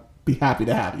talented. I'd be happy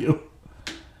to have you.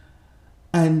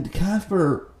 And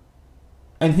Casper,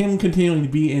 and him continuing to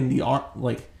be in the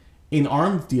in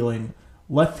arms dealing,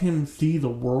 lets him see the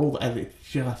world as it's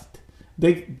just.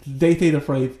 They say the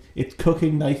phrase, it's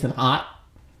cooking nice and hot,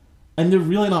 and they're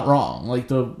really not wrong. Like,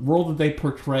 the world that they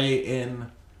portray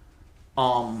in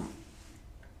by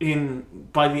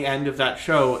the end of that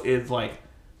show is like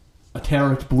a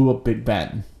terrorist blew up Big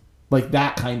Ben, like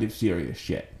that kind of serious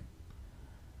shit.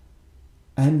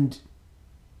 And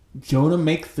Jonah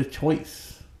makes the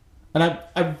choice, and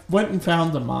I went and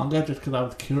found the manga just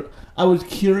because I was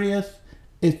curious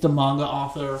if the manga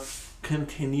author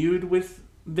continued with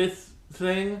this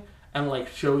thing and like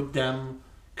showed them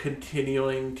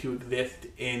continuing to exist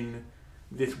in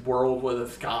this world where the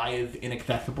sky is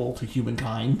inaccessible to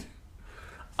humankind.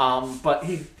 But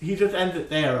he just ends it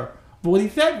there. But what he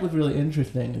said was really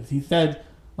interesting. Is he said,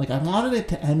 like, I wanted it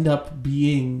to end up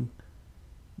being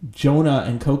Jonah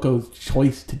and Coco's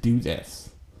choice to do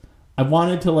this. I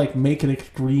wanted to like make an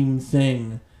extreme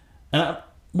thing, and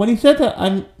when he said that,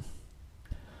 I'm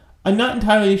not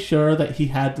entirely sure that he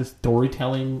had the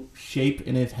storytelling shape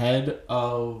in his head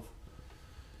of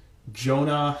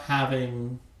Jonah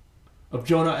and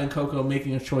Coco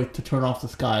making a choice to turn off the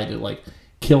sky to like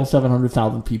kill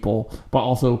 700,000 people, but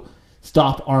also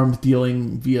stop arms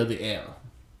dealing via the air.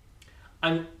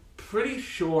 I'm pretty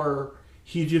sure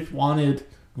he just wanted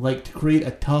like to create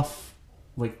a tough,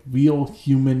 like real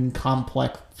human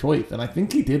complex choice, and I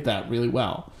think he did that really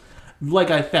well.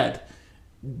 Like I said,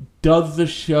 does the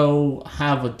show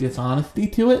have a dishonesty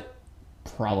to it?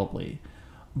 Probably.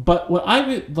 But what I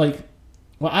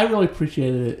really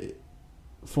appreciated it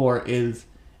for is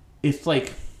it's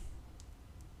like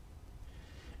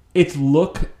its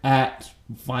look at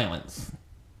violence.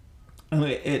 And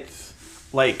it's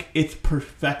like its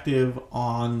perspective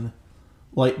on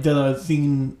like the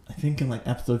scene, I think in like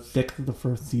episode 6 of the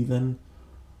first season,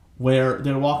 where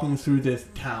they're walking through this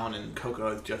town and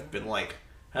Coco has just been like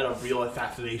had a real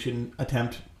assassination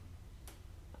attempt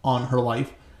on her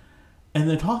life, and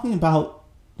they're talking about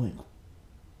like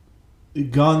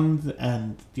guns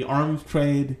and the arms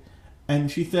trade,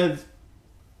 and she says,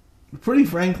 pretty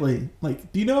frankly,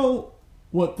 like, do you know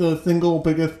what the single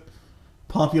biggest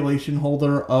population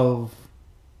holder of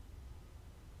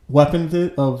weapons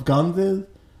is, of guns is?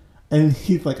 And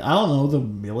he's like, I don't know, the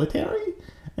military?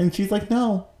 And she's like,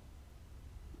 no,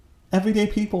 everyday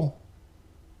people.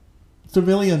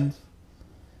 Civilians.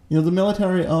 You know, the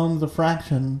military owns a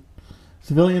fraction.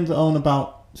 Civilians own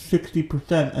about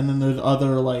 60%, and then there's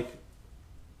other, like,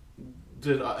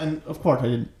 and of course I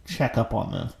didn't check up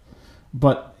on this,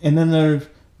 and then there's,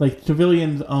 like,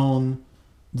 civilians own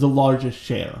the largest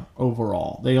share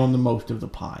overall. They own the most of the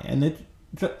pie. And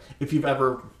if you've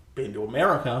ever been to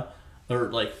America,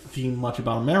 or, like, seen much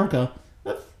about America,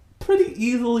 that's pretty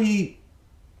easily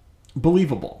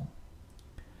believable.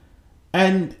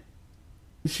 And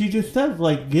she just says,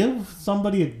 like, give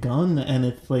somebody a gun and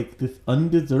it's like this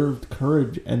undeserved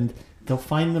courage and they'll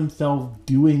find themselves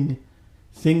doing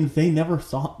things they never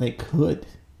thought they could.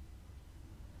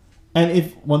 And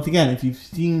if you've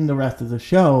seen the rest of the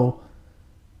show,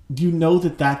 you know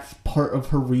that that's part of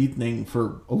her reasoning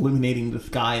for eliminating the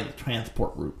sky as a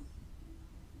transport route.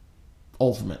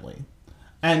 Ultimately.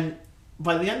 And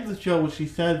by the end of the show, what she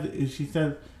said,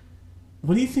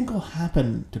 what do you think will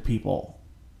happen to people?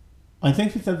 I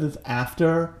think she said this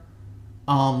after.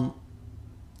 No,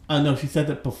 she said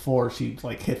that before she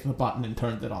like hits the button and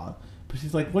turns it on. But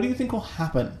she's like, what do you think will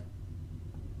happen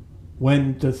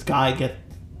when the sky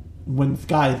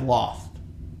is lost?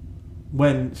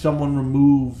 When someone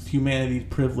removes humanity's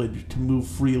privilege to move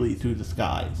freely through the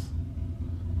skies?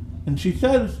 And she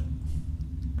says,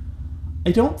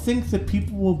 I don't think that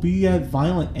people will be as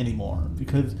violent anymore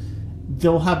because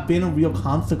there'll have been a real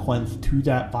consequence to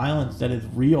that violence that is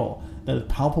real, that is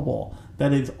palpable,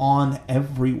 that is on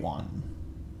everyone.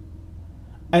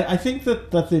 And I think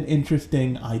that that's an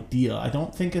interesting idea. I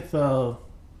don't think it's a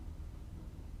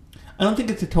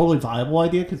totally viable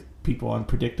idea because people are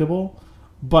unpredictable,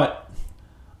 but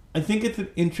I think it's an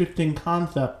interesting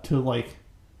concept to like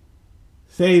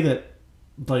say that,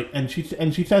 like, and she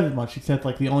says as much. She says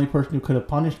like the only person who could have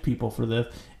punished people for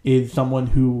this is someone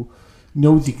who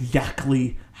knows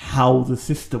exactly how the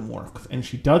system works, and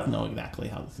she does know exactly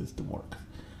how the system works.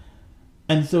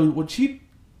 And so what she's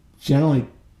generally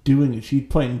doing is she's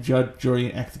playing judge, jury,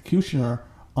 and executioner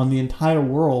on the entire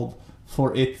world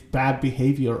for its bad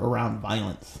behavior around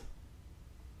violence.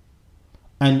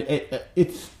 And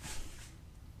it's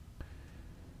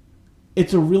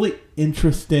a really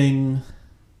interesting.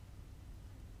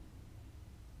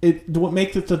 What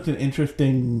makes it such an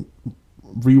interesting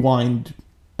Rewind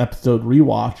episode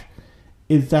rewatch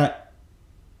is that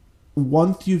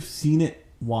once you've seen it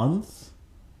once,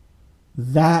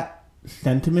 that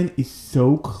sentiment is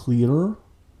so clear.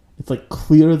 It's like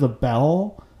clear as a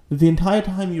bell. That the entire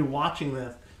time you're watching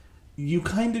this, you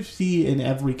kind of see in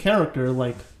every character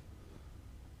like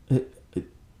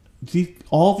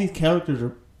all these characters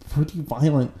are pretty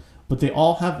violent, but they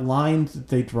all have lines that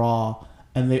they draw,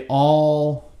 and they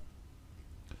all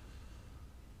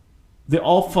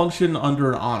function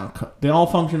under an honor code. They all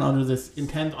function under this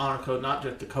intense honor code, not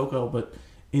just to Coco, but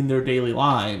in their daily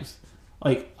lives.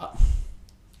 Like,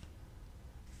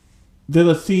 there's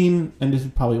a scene, and this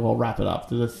is probably where I'll wrap it up.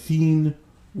 There's a scene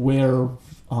where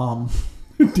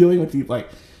dealing with these like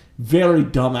very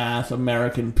dumbass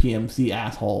American PMC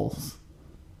assholes,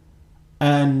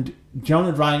 and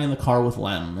Jonah's riding in the car with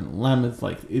Lem, and Lem is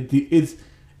like is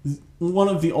one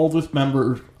of the oldest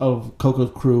members of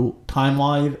Coco's crew,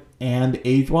 time-wise and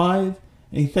age-wise.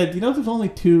 And he said, there's only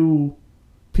two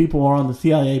people are on the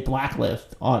CIA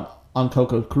blacklist on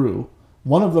Coco's crew.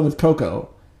 One of them is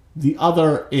Coco. The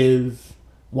other is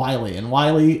Wiley, and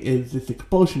Wiley is this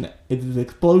explosion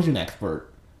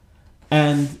expert.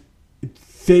 And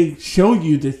they show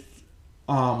you this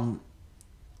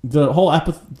the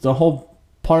whole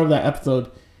part of that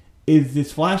episode is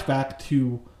this flashback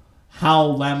to how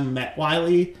Lem met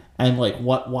Wiley and like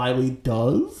what Wiley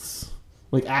does,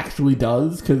 like actually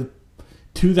does, because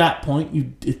to that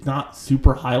point it's not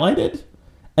super highlighted,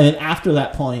 and then after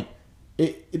that point,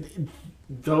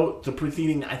 though the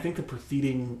preceding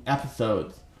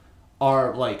episodes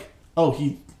are like, oh,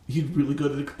 he's really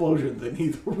good at explosions and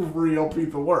he's a real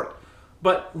piece of work,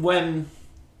 but when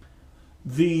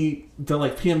the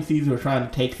like PMCs who are trying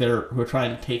to take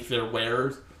their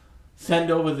wares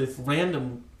send over this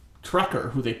random trucker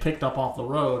who they picked up off the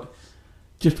road,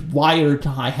 just wired to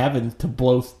high heavens to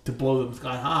blow them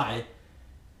sky high.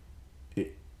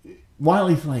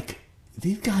 Wiley's like,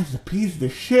 these guys are a piece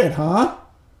of shit, huh?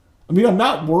 I mean, I'm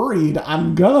not worried.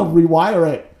 I'm gonna rewire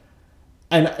it,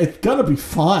 and it's gonna be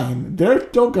fine. They're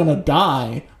still gonna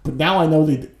die, but now I know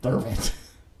they deserve it.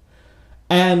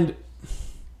 And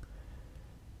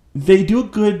they do a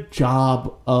good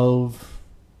job of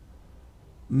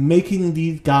making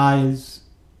these guys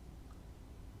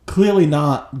clearly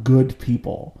not good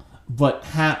people, but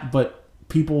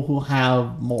people who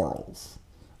have morals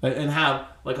and have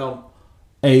like a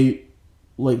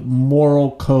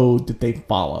moral code that they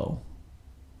follow.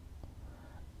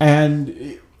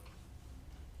 And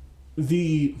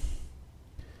the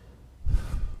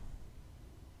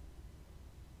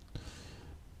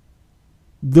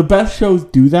best shows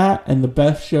do that, and the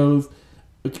best of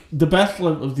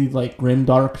these like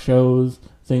grimdark shows,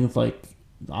 things like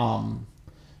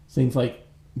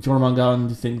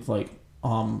Jormungand, things like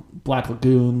Black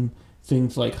Lagoon,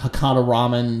 things like Hakata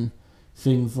Ramen,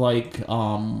 things like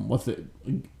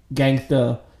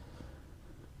Gangsta,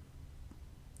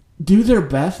 do their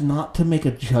best not to make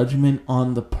a judgment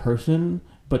on the person,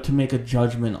 but to make a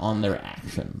judgment on their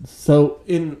actions. So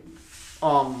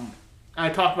I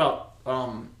talk about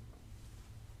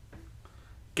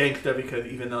Gangsta because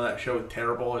even though that show is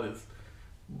terrible, it is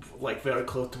like very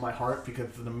close to my heart because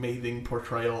it's an amazing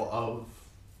portrayal of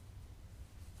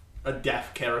a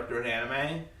deaf character in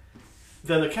anime.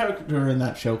 There's a character in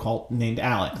that show named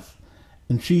Alex,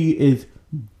 and she is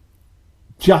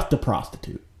just a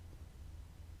prostitute.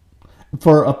 In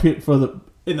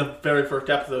the very first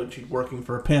episode, she's working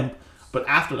for a pimp, but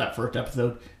after that first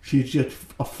episode, she's just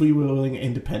a freewheeling,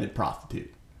 independent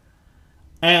prostitute.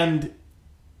 And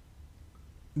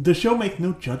the show makes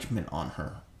no judgment on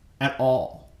her at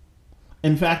all.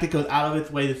 In fact, it goes out of its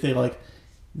way to say, like,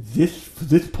 this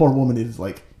poor woman is,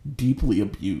 like, deeply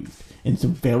abused in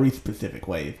some very specific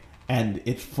ways, and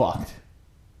it's fucked.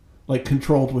 Like,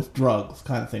 controlled with drugs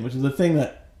kind of thing, which is a thing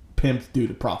that pimps do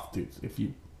to prostitutes, if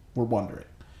you were wondering.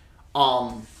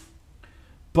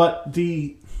 But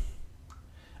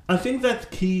I think that's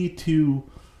key to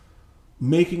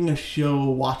making a show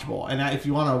watchable. And if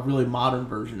you want a really modern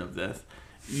version of this,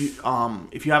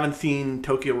 if you haven't seen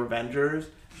Tokyo Revengers,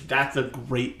 that's a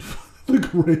great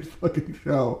fucking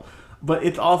show. But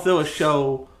it's also a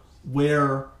show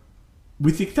where,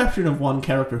 with the exception of one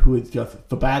character who is just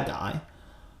the bad guy,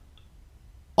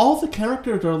 all the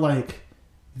characters are like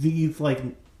these like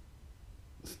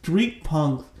street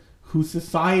punks who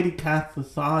society casts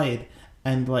aside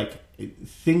and like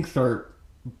thinks are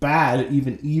bad,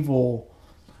 even evil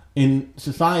in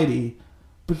society,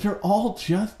 but they're all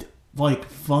just like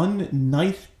fun,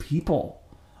 nice people,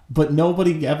 but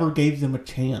nobody ever gave them a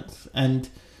chance. And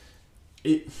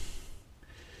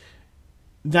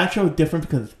that show is different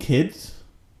because it's kids,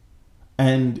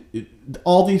 and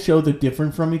all these shows are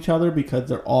different from each other because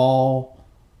they're all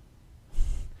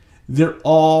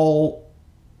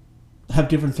have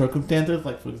different circumstances.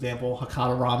 Like, for example,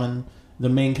 Hakata Ramen, the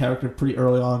main character pretty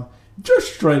early on,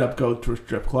 just straight up goes to a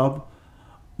strip club,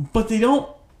 but they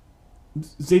don't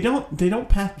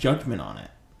pass judgment on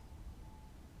it.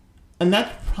 And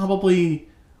that's probably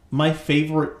my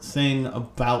favorite thing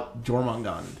about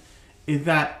Jormungand, is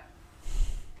that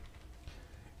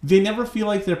they never feel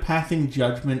like they're passing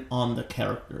judgment on the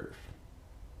characters.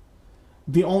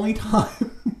 The only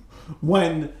time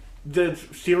when the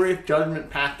serious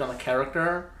judgment passed on a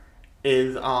character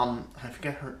is I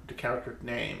forget the character's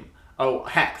name. Oh,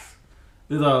 Hex.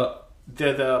 There's a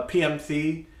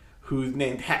PMC who's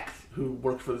named Hex, who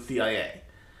works for the CIA,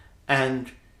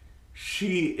 and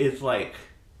she is like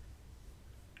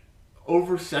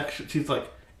over-sexual. She's like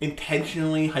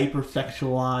intentionally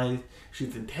hypersexualized.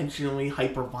 She's intentionally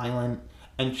hyper-violent,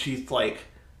 and she's like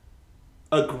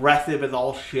aggressive as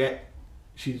all shit.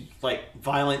 She's like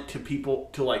violent to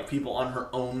people on her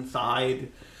own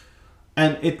side,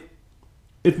 and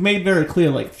it's made very clear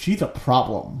like she's a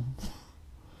problem,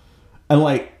 and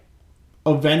like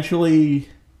eventually,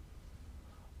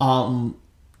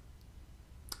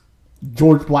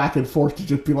 George Black is forced to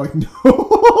just be like,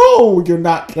 no, you're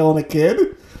not killing a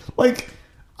kid. Like,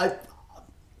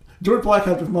 George Black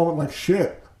has this moment like,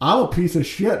 shit, I'm a piece of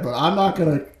shit, but I'm not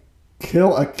gonna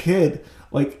kill a kid.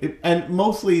 Like, and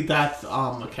mostly that's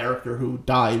a character who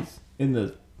dies in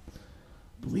the,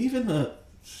 I believe in the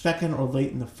second or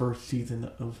late in the first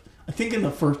season of, I think in the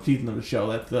first season of the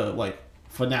show. That's the like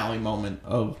finale moment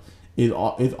of is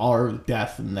our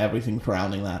death and everything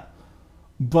surrounding that.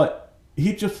 But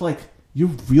he's just like, you're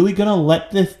really gonna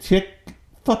let this chick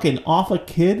fucking off a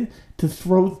kid to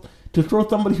throw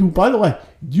somebody who, by the way,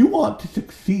 you want to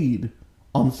succeed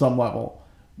on some level,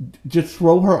 just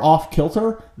throw her off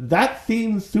kilter? That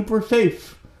seems super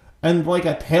safe and like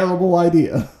a terrible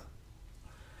idea.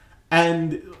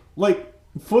 And like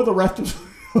for the rest of the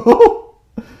show,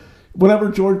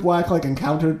 whenever George Black like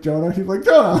encountered Jonah, he's like,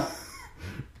 Jonah,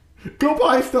 go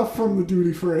buy stuff from the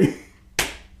duty free.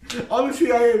 On the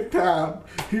CIA tab,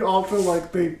 he also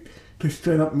like they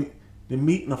straight up they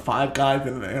meet in the Five Guys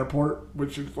in an airport,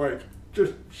 which is like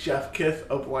just chef kiss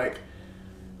of like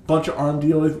bunch of arm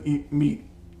dealers meet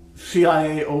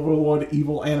CIA overlord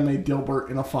evil anime Dilbert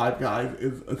in a Five Guys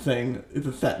is a thing. It's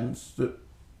a sentence that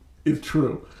is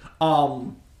true.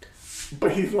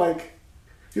 But he's like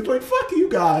fuck you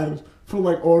guys for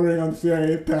like ordering on the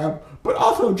CIA tab. But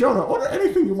also, Jonah, order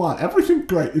anything you want. Everything's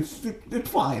great. It's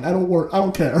fine. I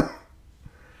don't care.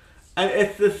 And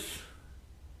it's this.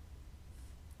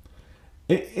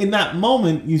 In that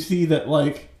moment, you see that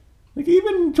like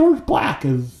even George Black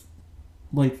is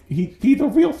like he's a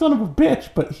real son of a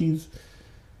bitch, but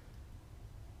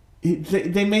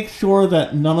they make sure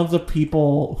that none of the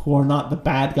people who are not the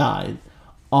bad guys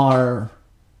are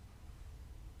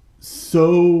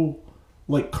so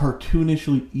like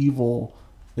cartoonishly evil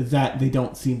that they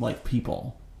don't seem like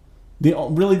people. The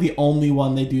only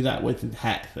one they do that with is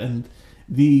Hex, and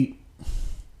they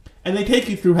take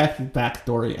you through Hex's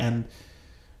backstory, and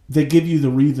they give you the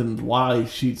reasons why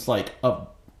she's like a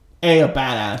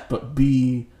badass, but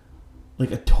B,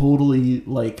 like a totally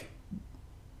like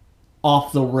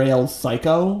off the rails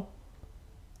psycho,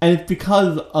 and it's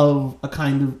because of a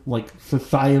kind of like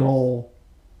societal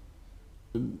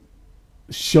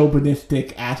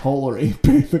chauvinistic assholery,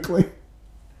 basically.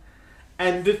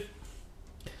 And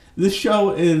this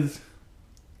show is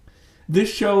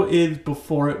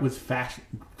before it was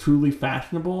truly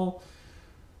fashionable,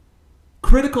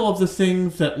 critical of the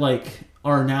things that like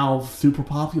are now super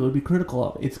popular to be critical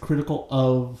of. It's critical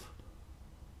of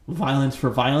violence for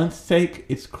violence sake.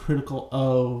 It's critical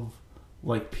of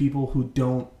like people who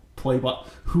don't play by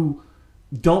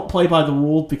the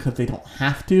rules because they don't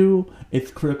have to.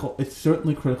 It's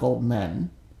certainly critical of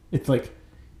men. It's like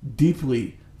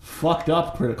deeply fucked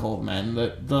up critical of men.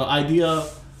 The idea,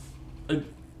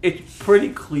 it's pretty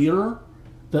clear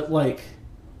that like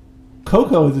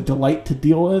Coco is a delight to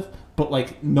deal with, but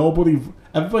like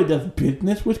everybody does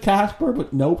business with Casper,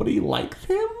 but nobody likes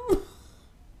him.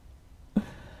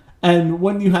 And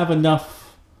when you have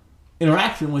enough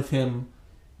interaction with him,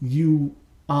 you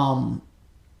kind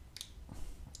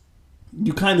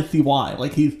of see why.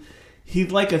 Like he's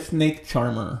like a snake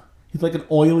charmer. He's like an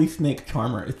oily snake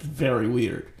charmer. It's very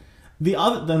weird. The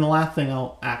last thing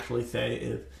I'll actually say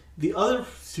is the other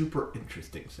super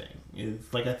interesting thing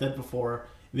is, like I said before,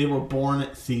 they were born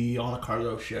at sea on a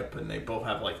cargo ship, and they both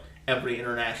have like every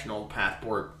international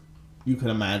passport you can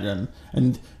imagine,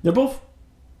 and they're both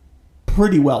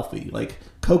pretty wealthy. Like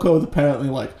Coco is apparently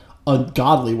like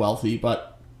ungodly wealthy,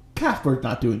 but Casper's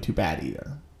not doing too bad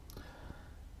either.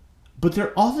 But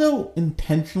they're also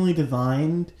intentionally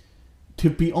designed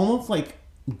to be almost like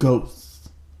ghosts.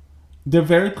 They're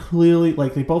very clearly,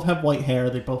 like, they both have white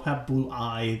hair, they both have blue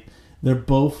eyes, they're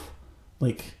both,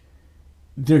 like,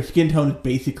 their skin tone is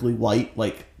basically white,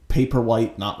 like, paper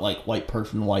white, not, like, white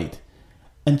person white.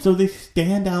 And so they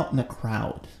stand out in a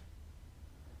crowd.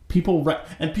 People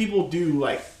do,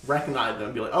 like, recognize them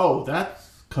and be like, oh,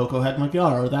 that's Coco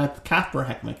Hekmakyar, or that's Casper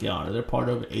Hekmakyar. They're part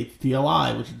of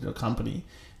HDLI, which is a company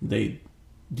they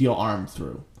deal arms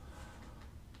through.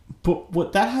 But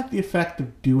what that has the effect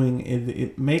of doing is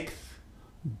it makes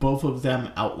both of them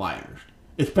outliers,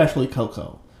 especially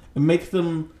Coco. It makes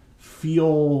them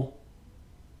feel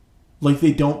like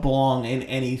they don't belong in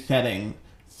any setting,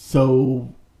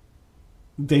 so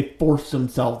they force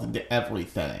themselves into every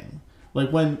setting.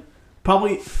 Like when,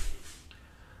 probably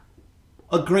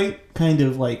a great kind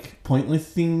of like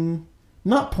pointless scene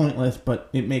not pointless, but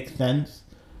it makes sense,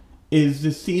 is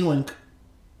this scene when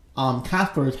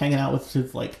Casper is hanging out with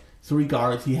his, like, 3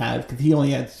 guards he has, because he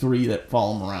only had 3 that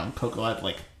follow him around. Coco had,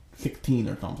 like, 16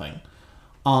 or something.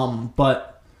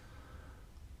 But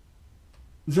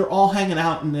they're all hanging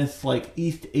out in this, like,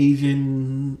 East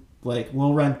Asian, like,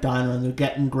 low-rent diner, and they're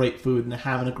getting great food, and they're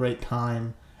having a great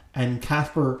time. And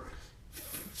Casper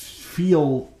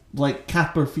feels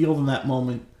in that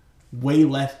moment way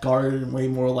less guarded and way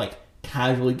more, like,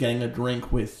 casually getting a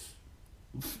drink with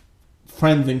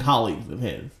friends and colleagues of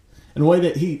his. In a way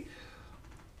that he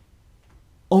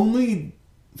only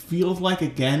feels like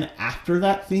again after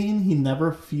that scene. He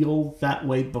never feels that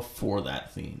way before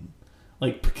that scene.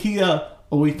 Like, Paquita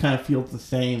always kind of feels the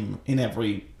same in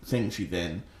everything she's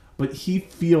in, but he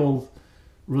feels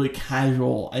really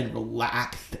casual and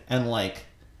relaxed and, like,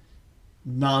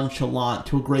 nonchalant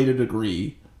to a greater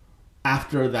degree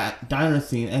after that diner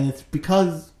scene. And it's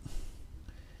because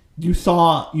you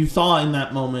saw in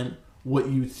that moment what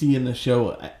you see in the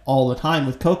show all the time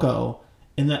with Coco,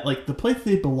 in that, like, the place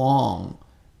they belong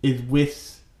is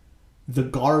with the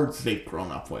guards they've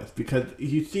grown up with. Because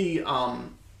you see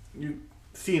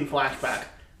in flashback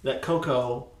that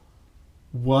Coco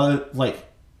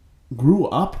grew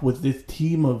up with this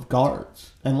team of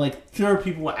guards. And, like, sure,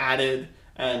 people were added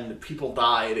and people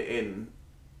died in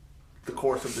the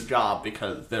course of the job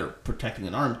because they're protecting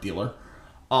an arms dealer.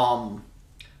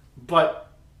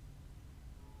 But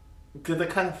there's a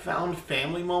kind of found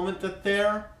family moment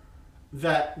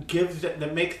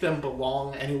that makes them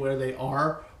belong anywhere they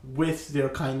are with their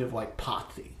kind of, like,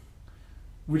 posse.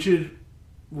 Which is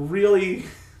really,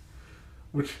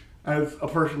 which, as a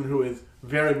person who is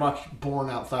very much born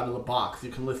outside of the box, you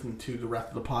can listen to the rest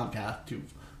of the podcast to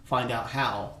find out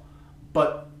how.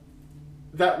 But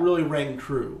that really rang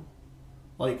true.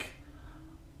 Like,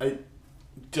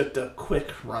 just a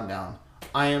quick rundown.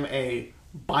 I am a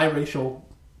biracial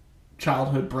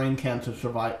childhood brain cancer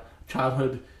survivor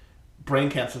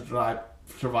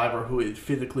who is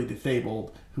physically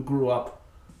disabled, who grew up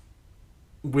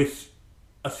with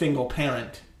a single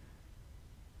parent.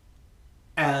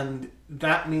 And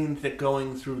that means that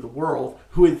going through the world,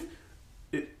 I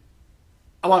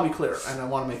want to be clear, and I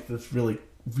want to make this really,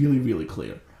 really, really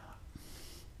clear.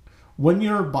 When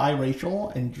you're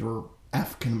biracial and you're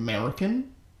African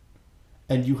American,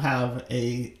 and you have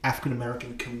a African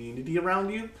American community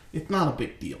around you, it's not a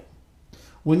big deal.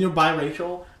 When you're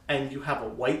biracial and you have a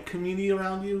white community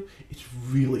around you, it's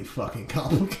really fucking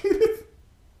complicated.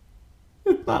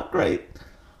 It's not great.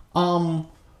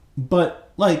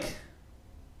 But, like,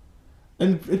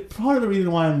 and it's part of the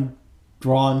reason why I'm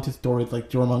drawn to stories like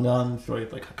Jormungand,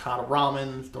 stories like Hakata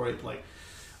Ramen, stories like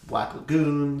Black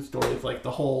Lagoon, stories like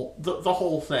the whole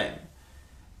thing.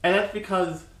 And that's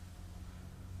because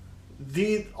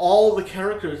all the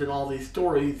characters in all these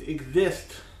stories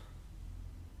exist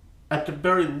at the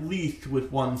very least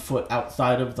with one foot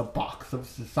outside of the box of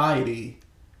society,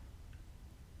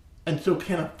 and so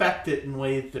can affect it in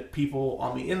ways that people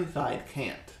on the inside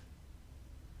can't.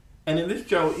 And in this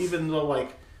show, even though,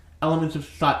 like,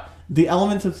 the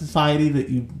elements of society that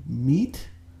you meet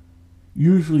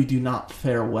usually do not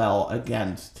fare well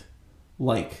against,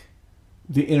 like,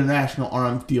 the international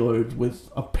arms dealers with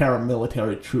a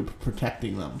paramilitary troop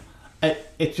protecting them.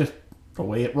 It's just the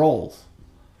way it rolls.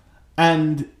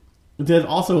 And there's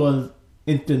also an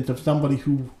instance of somebody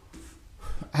who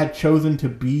had chosen to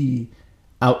be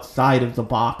outside of the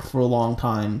box for a long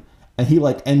time, and he,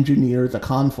 like, engineers a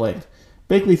conflict,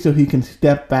 basically so he can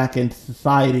step back into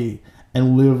society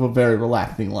and live a very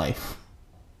relaxing life.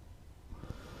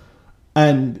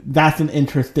 And that's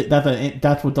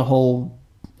that's what the whole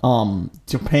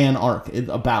Japan arc is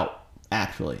about,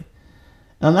 actually.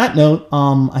 And on that note,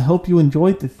 I hope you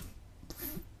enjoyed this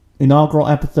inaugural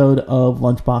episode of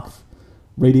Lunchbox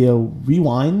Radio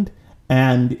Rewind.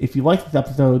 And if you like this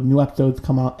episode, new episodes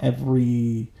come out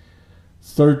every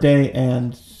Thursday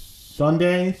and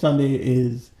Sunday. Sunday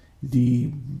is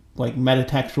the, like,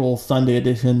 metatextual Sunday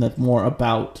edition that's more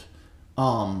about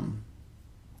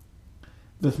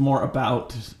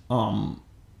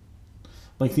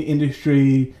like the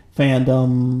industry,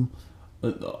 fandom,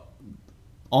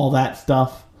 all that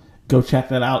stuff. Go check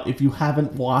that out. If you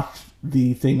haven't watched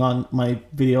the thing on my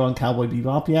video on Cowboy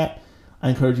Bebop yet, I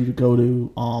encourage you to go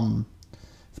to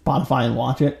Spotify and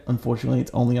watch it. Unfortunately, it's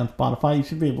only on Spotify. You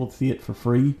should be able to see it for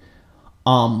free,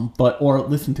 or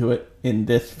listen to it in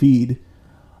this feed.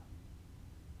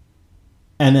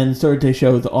 And then Thursday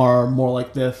shows are more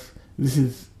like this. This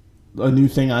is a new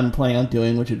thing I'm planning on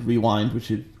doing, which is Rewind, which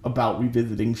is about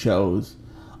revisiting shows.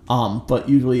 But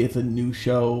usually it's a new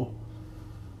show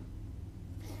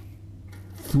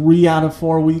 3 out of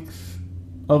 4 weeks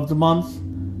of the month.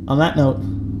 On that note,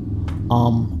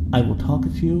 I will talk to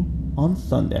you on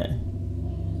Sunday.